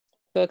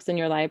books in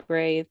your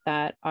library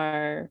that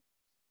are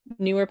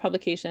newer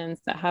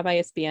publications that have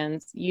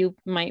ISBNs, you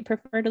might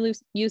prefer to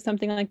use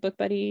something like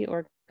BookBuddy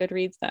or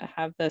Goodreads that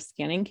have the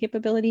scanning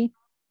capability.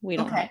 We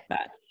don't have Okay.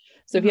 that.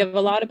 So if you have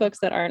a lot of books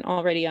that aren't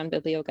already on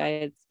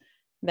BiblioGuides,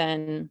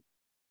 then,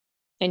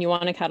 and you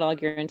want to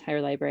catalog your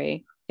entire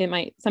library,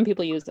 some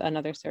people use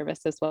another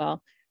service as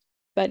well.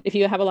 But if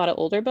you have a lot of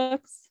older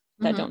books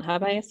that Mhm. don't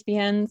have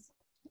ISBNs,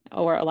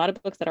 or a lot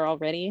of books that are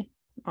already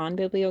on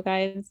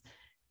BiblioGuides,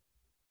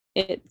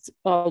 it's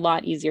a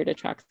lot easier to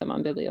track them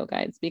on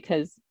BiblioGuides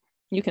because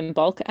you can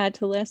bulk add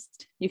to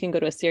list. You can go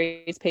to a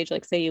series page,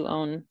 like say you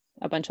own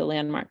a bunch of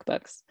landmark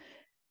books.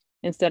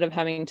 Instead of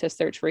having to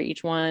search for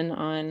each one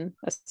on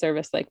a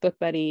service like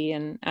BookBuddy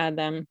and add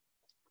them,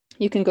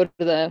 you can go to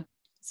the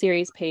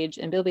series page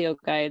in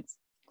BiblioGuides,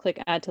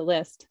 click add to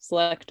list,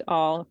 select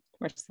all,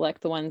 or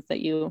select the ones that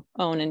you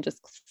own and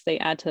just say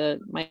add to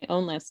my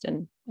own list,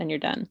 and you're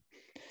done.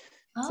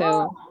 Oh.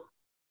 So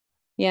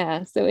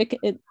yeah, so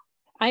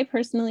I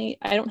personally,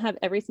 I don't have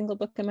every single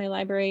book in my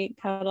library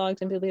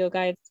cataloged in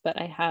BiblioGuides,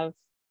 but I have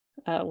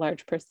a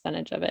large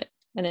percentage of it.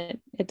 And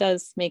it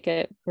does make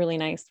it really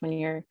nice when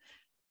you're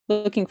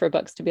looking for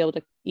books to be able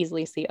to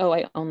easily see, oh,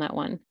 I own that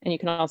one. And you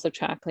can also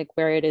track like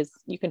where it is.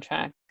 You can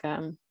track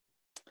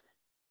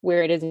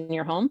where it is in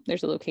your home.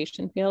 There's a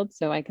location field.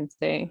 So I can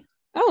say,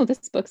 oh,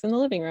 this book's in the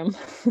living room.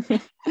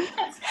 And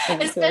that's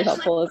really especially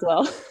helpful as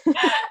well.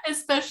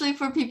 especially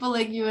for people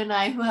like you and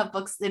I who have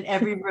books in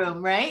every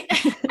room, right?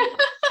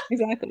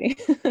 Exactly.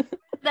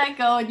 That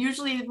go, and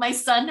usually my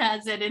son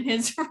has it in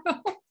his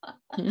room.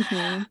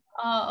 Mm-hmm.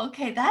 Oh,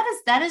 okay.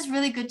 That is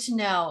really good to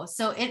know.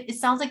 So it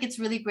sounds like it's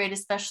really great,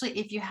 especially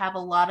if you have a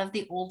lot of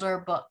the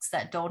older books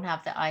that don't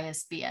have the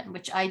ISBN,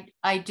 which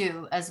I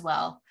do as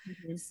well.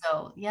 Mm-hmm.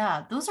 So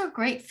yeah, those are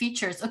great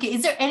features. Okay,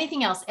 is there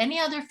anything else? Any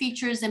other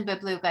features in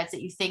BiblioGuides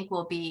that you think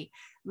will be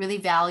really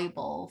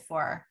valuable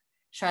for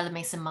Charlotte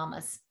Mason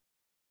mamas?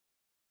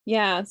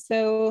 Yeah,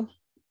 so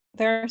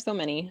there are so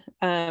many.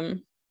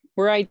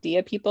 We're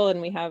idea people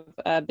and we have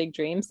big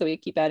dreams, so we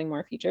keep adding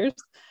more features.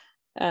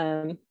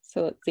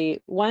 So let's see.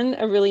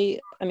 A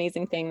really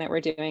amazing thing that we're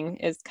doing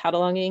is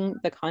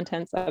cataloging the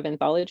contents of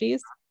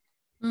anthologies.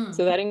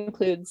 So that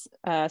includes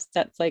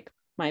sets like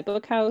My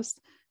Book House,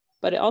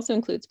 but it also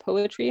includes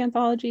poetry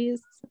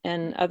anthologies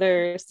and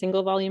other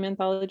single volume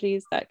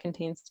anthologies that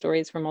contain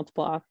stories from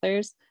multiple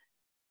authors.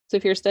 So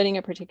if you're studying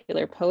a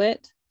particular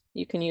poet,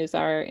 you can use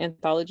our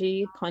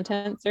anthology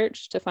content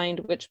search to find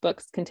which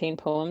books contain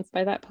poems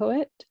by that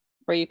poet,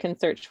 or you can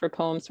search for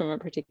poems from a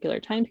particular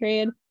time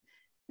period.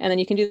 And then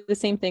you can do the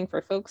same thing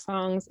for folk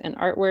songs and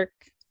artwork.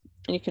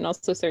 And you can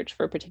also search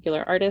for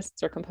particular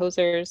artists or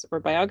composers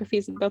or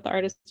biographies about the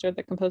artist or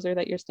the composer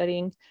that you're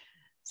studying.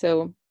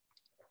 So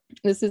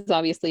this is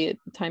obviously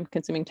a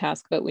time-consuming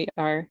task, but we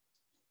are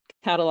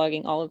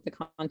cataloging all of the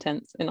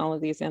contents in all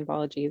of these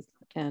anthologies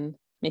and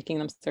making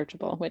them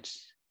searchable, which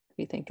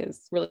we think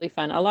is really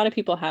fun. A lot of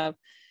people have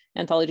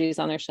anthologies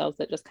on their shelves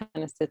that just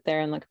kind of sit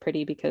there and look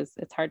pretty because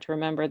it's hard to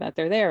remember that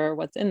they're there or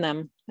what's in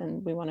them.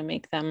 And we want to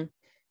make them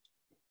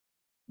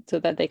so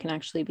that they can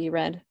actually be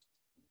read,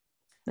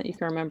 that you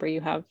can remember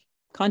you have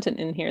content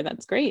in here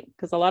that's great,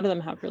 because a lot of them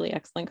have really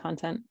excellent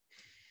content.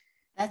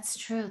 That's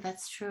true.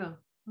 That's true.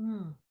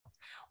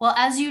 Well,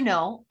 as you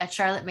know, at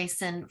Charlotte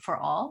Mason for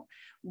All,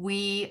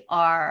 we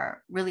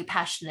are really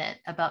passionate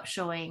about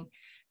showing,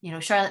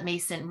 Charlotte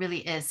Mason really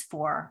is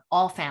for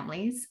all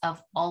families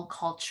of all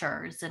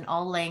cultures and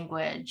all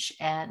language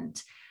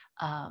and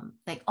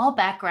like all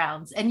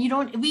backgrounds. And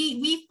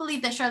we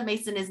believe that Charlotte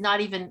Mason is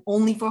not even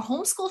only for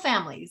homeschool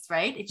families,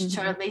 right?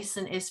 Charlotte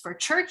Mason is for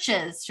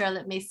churches.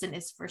 Charlotte Mason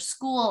is for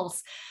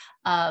schools.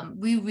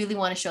 We really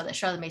want to show that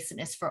Charlotte Mason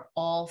is for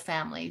all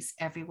families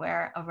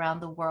everywhere around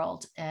the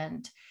world.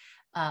 And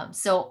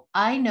so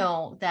I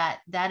know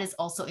that is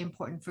also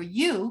important for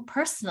you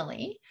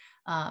personally,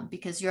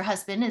 because your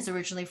husband is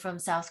originally from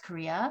South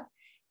Korea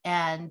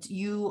and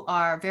you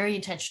are very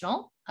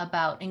intentional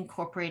about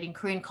incorporating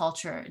Korean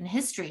culture and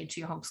history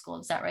into your homeschool.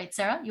 Is that right,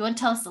 Sarah? You want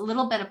to tell us a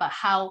little bit about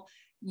how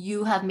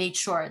you have made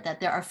sure that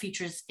there are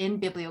features in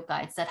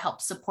BiblioGuides that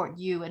help support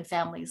you and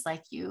families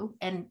like you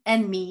and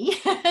me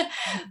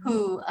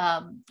who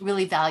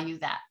really value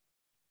that?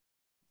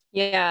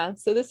 Yeah,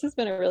 so this has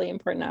been a really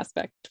important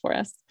aspect for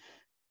us.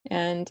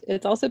 And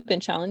it's also been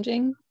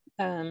challenging.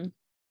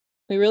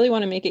 We really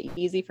want to make it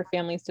easy for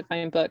families to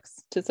find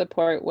books to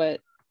support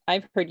what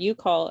I've heard you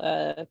call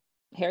a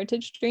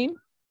heritage stream,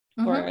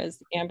 or as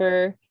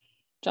Amber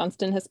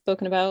Johnston has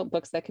spoken about,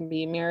 books that can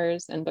be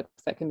mirrors and books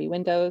that can be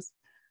windows.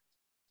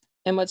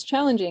 And what's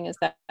challenging is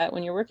that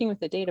when you're working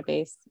with a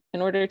database,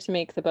 in order to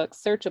make the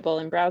books searchable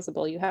and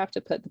browsable, you have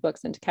to put the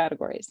books into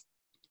categories.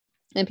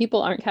 And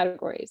people aren't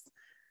categories.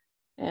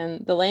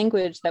 And the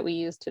language that we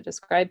use to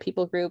describe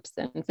people groups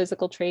and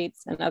physical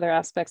traits and other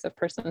aspects of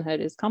personhood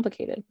is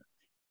complicated.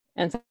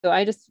 And so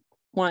I just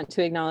want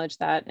to acknowledge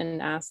that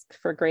and ask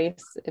for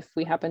grace if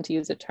we happen to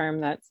use a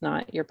term that's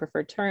not your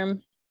preferred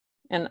term.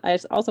 And I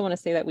just also want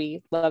to say that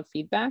we love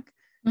feedback.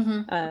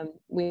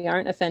 We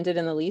aren't offended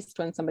in the least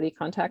when somebody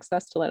contacts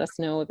us to let us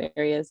know of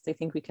areas they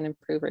think we can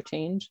improve or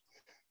change.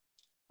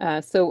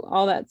 So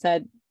all that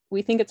said,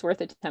 we think it's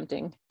worth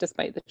attempting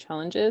despite the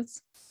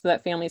challenges so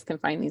that families can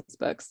find these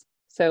books.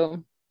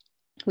 So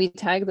we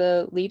tag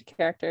the lead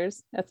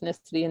characters,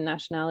 ethnicity and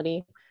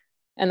nationality,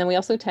 and then we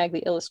also tag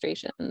the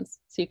illustrations.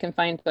 So you can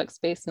find books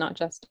based not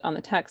just on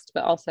the text,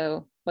 but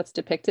also what's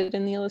depicted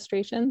in the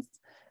illustrations.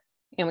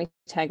 And we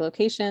tag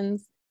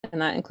locations,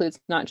 and that includes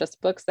not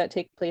just books that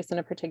take place in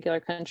a particular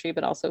country,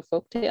 but also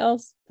folk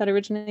tales that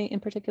originate in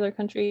particular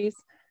countries.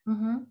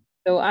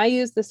 So I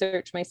use the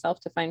search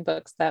myself to find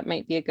books that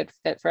might be a good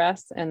fit for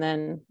us. And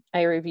then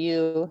I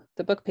review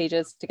the book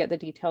pages to get the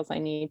details I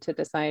need to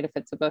decide if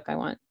it's a book I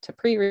want to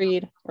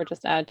pre-read or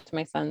just add to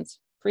my son's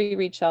free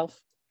read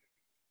shelf.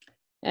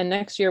 And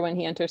next year when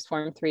he enters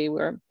Form 3,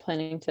 we're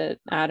planning to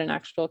add an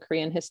actual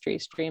Korean history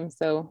stream.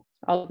 So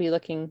I'll be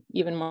looking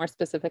even more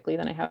specifically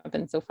than I have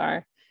been so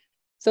far.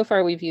 So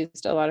far, we've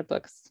used a lot of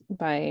books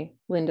by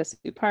Linda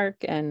Sue Park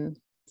and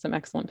some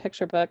excellent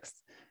picture books.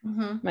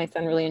 My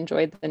son really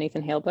enjoyed the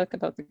Nathan Hale book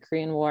about the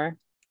Korean War.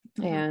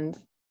 And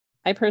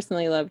I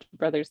personally loved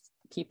Brothers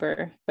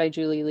Keeper by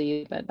Julie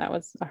Lee, but that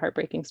was a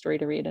heartbreaking story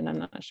to read. And I'm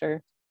not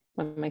sure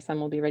when my son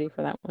will be ready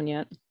for that one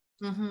yet.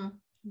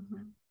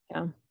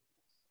 Yeah.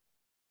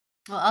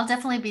 Well, I'll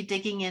definitely be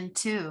digging in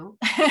too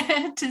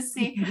to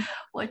see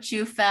what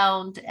you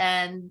found.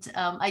 And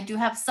I do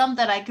have some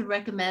that I could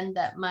recommend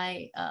that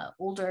my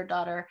older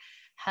daughter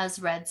has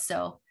read.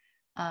 So,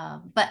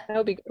 but that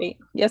would be great.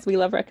 Yes, we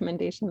love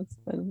recommendations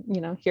and,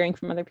 hearing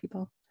from other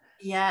people.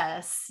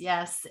 Yes.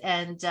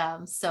 And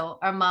so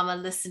our mama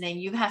listening,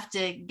 you have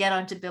to get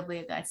onto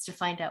Biblioguides to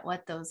find out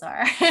what those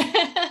are.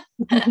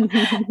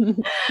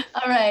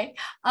 All right.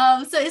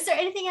 So is there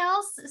anything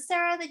else,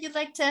 Sarah, that you'd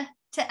like to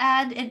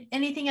add, and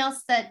anything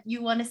else that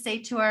you want to say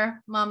to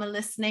our mama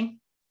listening?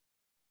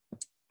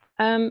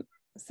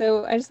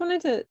 So I just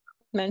wanted to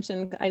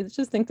mention, I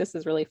just think this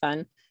is really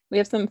fun. We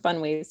have some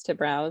fun ways to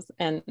browse,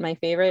 and my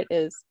favorite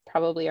is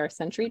probably our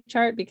century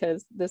chart,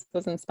 because this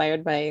was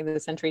inspired by the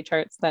century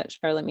charts that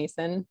Charlotte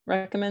Mason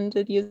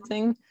recommended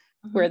using,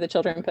 where the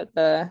children put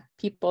the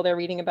people they're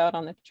reading about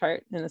on the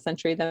chart in the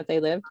century that they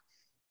lived.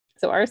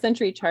 So our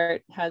century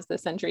chart has the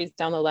centuries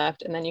down the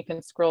left, and then you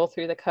can scroll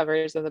through the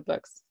covers of the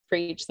books for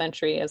each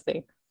century as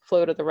they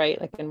flow to the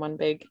right, like in one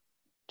big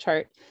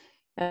chart.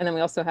 And then we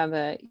also have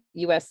a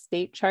US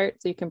state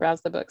chart, so you can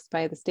browse the books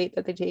by the state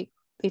that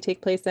they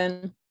take place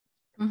in.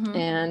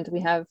 And we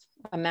have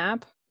a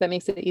map that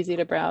makes it easy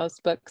to browse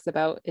books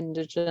about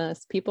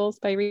Indigenous peoples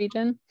by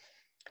region.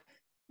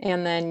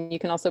 And then you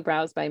can also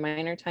browse by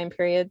minor time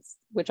periods,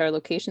 which are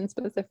location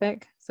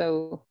specific.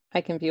 So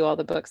I can view all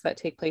the books that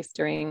take place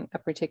during a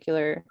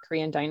particular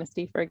Korean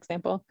dynasty, for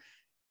example.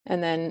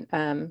 And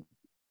then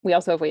we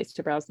also have ways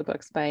to browse the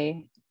books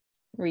by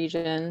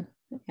region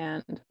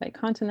and by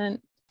continent.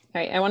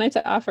 All right, I wanted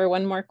to offer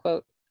one more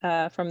quote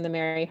from the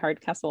Mary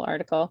Hardcastle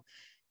article.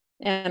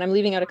 And I'm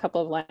leaving out a couple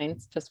of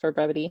lines just for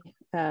brevity.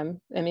 And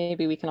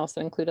maybe we can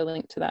also include a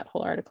link to that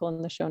whole article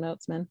in the show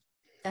notes, Min.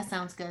 That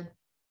sounds good.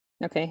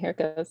 Okay, here it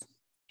goes.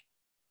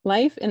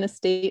 Life in a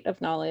state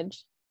of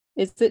knowledge.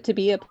 Is it to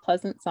be a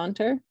pleasant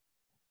saunter?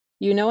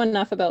 You know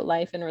enough about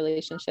life and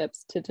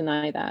relationships to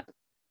deny that.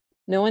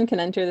 No one can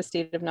enter the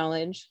state of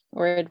knowledge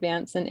or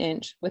advance an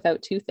inch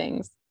without two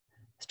things,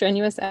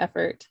 strenuous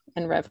effort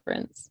and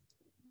reverence.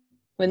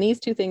 When these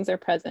two things are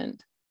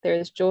present, there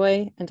is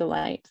joy and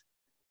delight.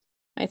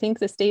 I think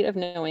the state of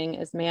knowing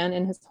is man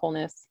in his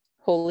wholeness,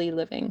 wholly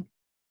living.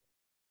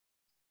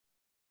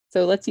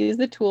 So let's use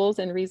the tools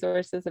and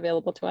resources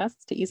available to us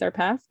to ease our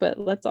path, but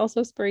let's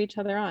also spur each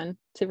other on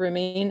to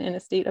remain in a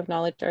state of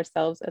knowledge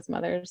ourselves as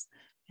mothers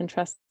and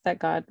trust that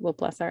God will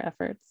bless our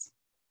efforts.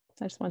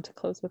 I just want to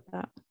close with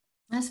that.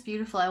 That's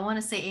beautiful. I want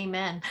to say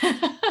amen.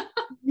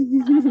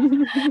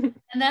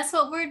 And that's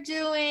what we're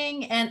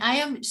doing. And I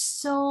am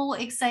so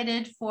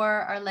excited for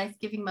our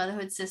Life-Giving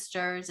Motherhood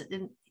sisters,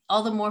 and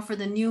all the more for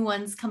the new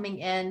ones coming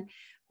in.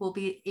 We'll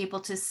be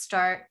able to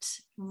start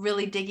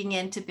really digging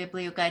into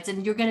Biblioguides.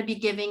 And you're going to be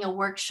giving a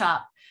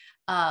workshop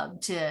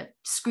to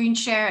screen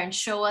share and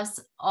show us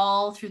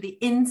all through the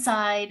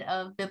inside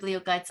of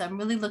Biblioguides. So I'm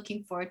really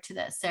looking forward to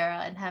that,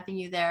 Sarah, and having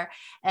you there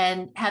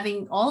and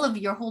having all of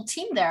your whole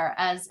team there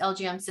as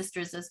LGM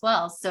sisters as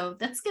well. So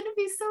that's going to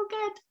be so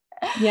good.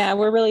 Yeah,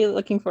 we're really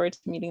looking forward to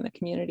meeting the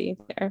community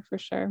there for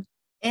sure.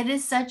 It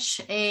is such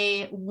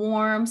a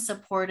warm,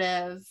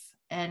 supportive,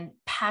 and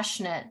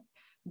passionate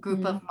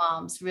group of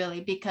moms,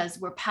 really, because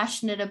we're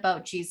passionate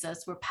about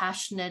Jesus. We're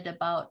passionate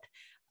about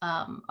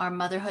our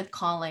motherhood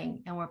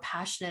calling, and we're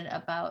passionate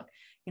about,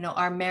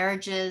 our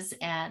marriages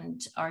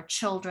and our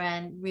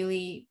children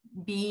really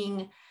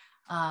being,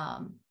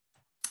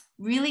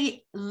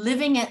 really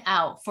living it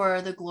out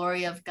for the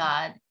glory of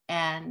God.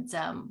 And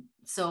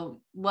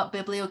so what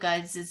Biblio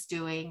Guides is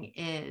doing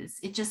is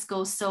it just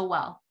goes so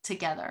well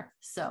together.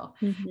 So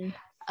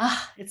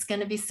it's going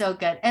to be so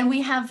good. And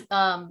we have,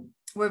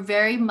 we're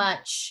very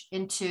much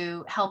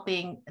into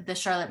helping the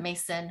Charlotte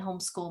Mason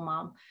homeschool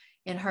mom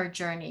in her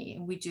journey.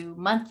 And we do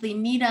monthly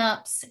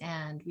meetups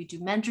and we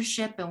do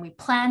mentorship and we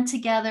plan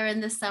together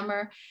in the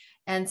summer.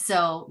 And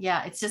so,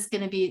 yeah, it's just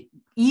going to be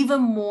even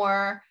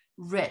more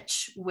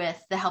rich with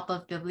the help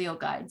of Biblio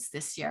Guides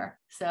this year.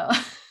 So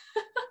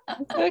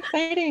so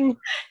exciting.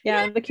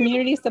 Yeah, the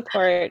community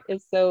support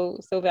is so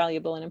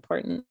valuable and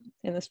important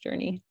in this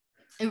journey.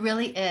 It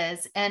really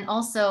is. And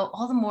also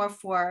all the more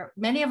for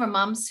many of our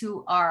moms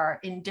who are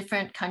in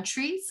different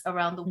countries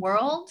around the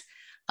world,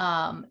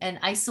 and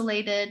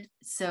isolated.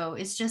 So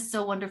it's just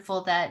so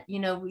wonderful that,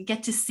 we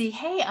get to see,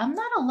 hey, I'm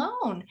not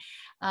alone.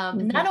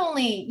 Not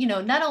only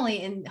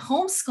in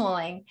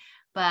homeschooling,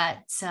 but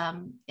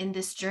in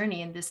this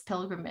journey, in this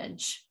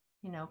pilgrimage,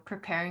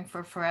 preparing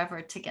for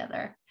forever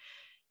together.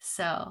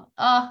 So,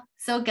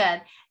 so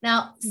good.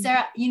 Now,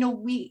 Sarah,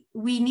 we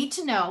need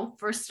to know,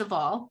 first of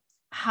all,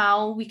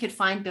 how we could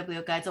find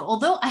Biblio Guides.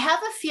 Although I have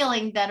a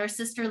feeling that our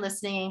sister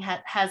listening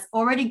has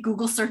already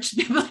Google searched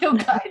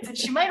Biblio Guides, and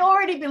she might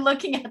already be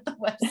looking at the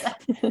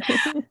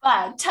website.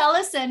 But tell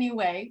us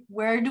anyway,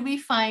 where do we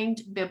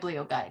find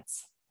Biblio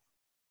Guides?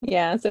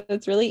 Yeah, so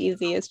it's really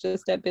easy. It's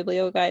just at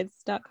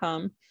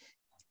biblioguides.com.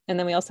 And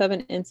then we also have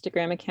an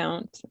Instagram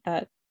account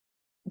at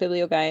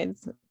Biblio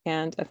Guides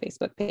and a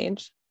Facebook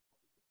page.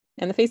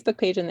 And the Facebook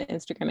page and the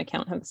Instagram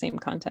account have the same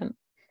content.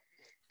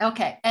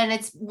 Okay. And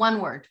it's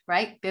one word,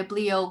 right?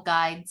 Biblio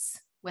Guides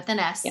with an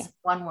S, yeah.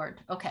 One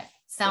word. Okay.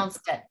 Sounds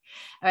good.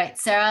 All right,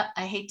 Sarah,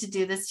 I hate to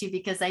do this to you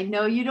because I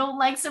know you don't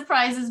like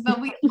surprises, but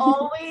we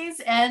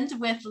always end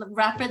with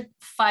rapid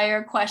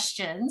fire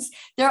questions.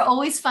 They're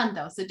always fun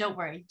though. So don't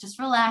worry, just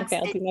relax.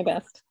 Okay, I'll do my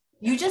best.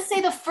 You just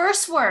say the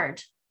first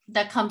word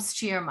that comes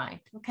to your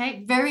mind.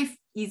 Okay. Very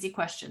easy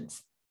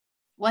questions.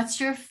 What's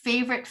your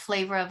favorite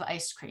flavor of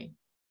ice cream?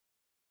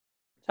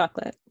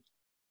 Chocolate.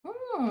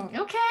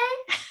 Okay.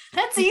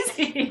 That's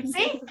easy.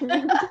 See?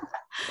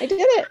 I did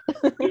it.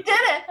 You did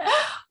it.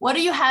 What are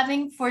you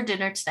having for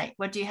dinner tonight?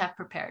 What do you have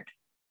prepared?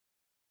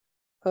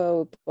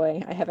 Oh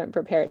boy, I haven't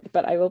prepared,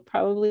 but I will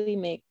probably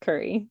make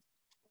curry.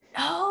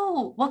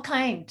 Oh, what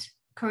kind?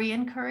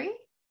 Korean curry?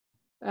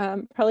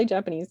 Probably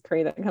Japanese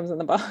curry that comes in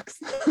the box.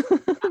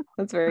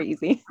 That's very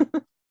easy.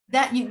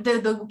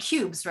 The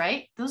cubes,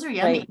 right? Those are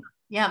yummy. Right.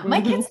 Yeah,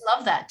 my kids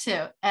love that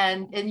too.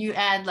 And you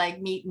add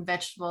like meat and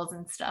vegetables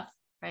and stuff,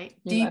 right?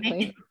 Do you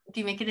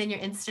make it in your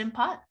Instant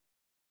Pot?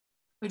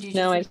 Or do you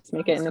No, I just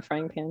make it in the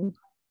frying pan.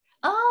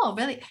 Oh,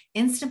 really?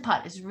 Instant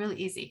Pot is really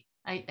easy.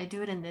 I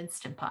do it in the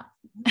Instant Pot.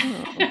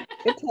 Oh,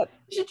 good tip.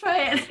 You should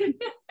try it.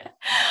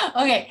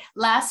 Okay,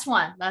 last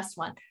one.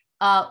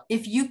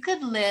 If you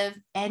could live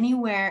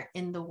anywhere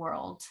in the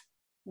world,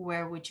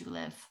 where would you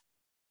live?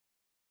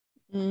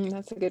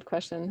 That's a good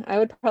question. I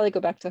would probably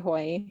go back to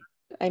Hawaii.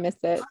 I miss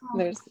it.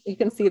 You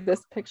can see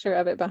this picture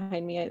of it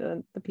behind me.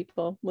 The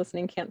people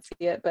listening can't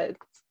see it, but it's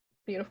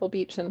a beautiful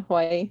beach in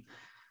Hawaii,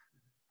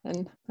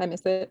 and I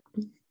miss it.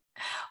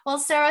 Well,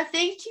 Sarah,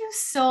 thank you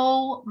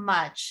so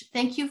much.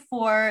 Thank you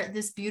for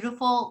this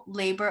beautiful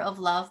labor of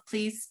love.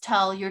 Please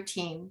tell your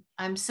team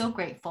I'm so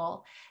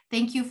grateful.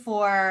 Thank you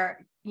for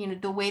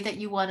the way that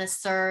you want to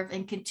serve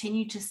and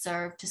continue to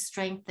serve, to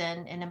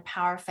strengthen and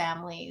empower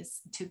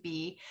families to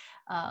be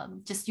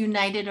just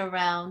united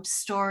around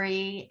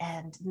story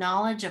and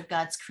knowledge of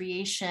God's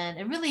creation,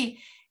 and really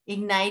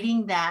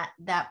igniting that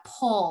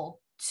pull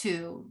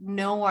to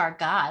know our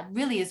God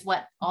really is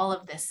what all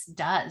of this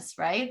does,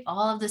 right?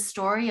 All of the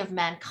story of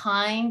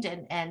mankind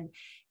and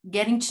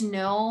getting to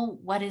know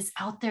what is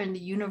out there in the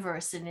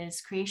universe and in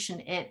its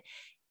creation,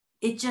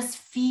 it just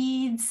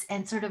feeds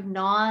and sort of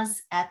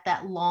gnaws at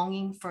that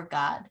longing for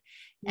God.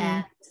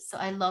 And so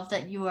I love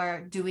that you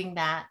are doing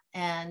that.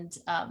 And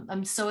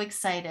I'm so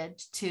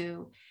excited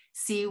to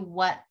see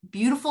what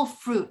beautiful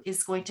fruit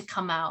is going to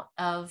come out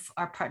of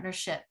our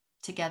partnership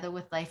together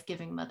with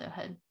Life-Giving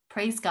Motherhood.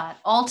 Praise God.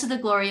 All to the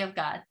glory of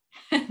God.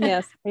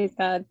 Yes, praise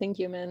God. Thank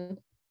you, Min.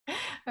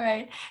 All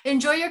right.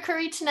 Enjoy your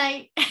curry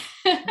tonight.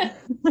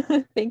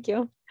 Thank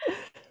you.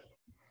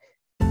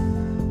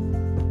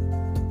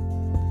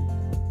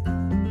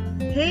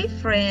 Hey,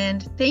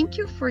 friend. Thank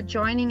you for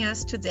joining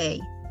us today.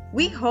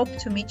 We hope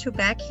to meet you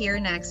back here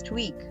next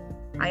week.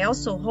 I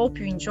also hope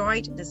you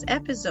enjoyed this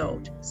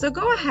episode. So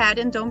go ahead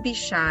and don't be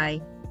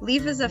shy.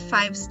 Leave us a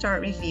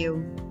 5-star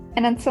review.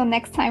 And until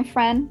next time,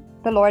 friend,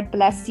 the Lord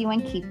bless you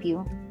and keep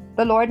you.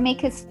 The Lord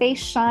make his face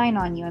shine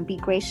on you and be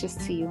gracious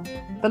to you.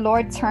 The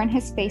Lord turn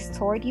his face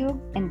toward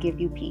you and give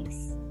you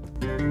peace.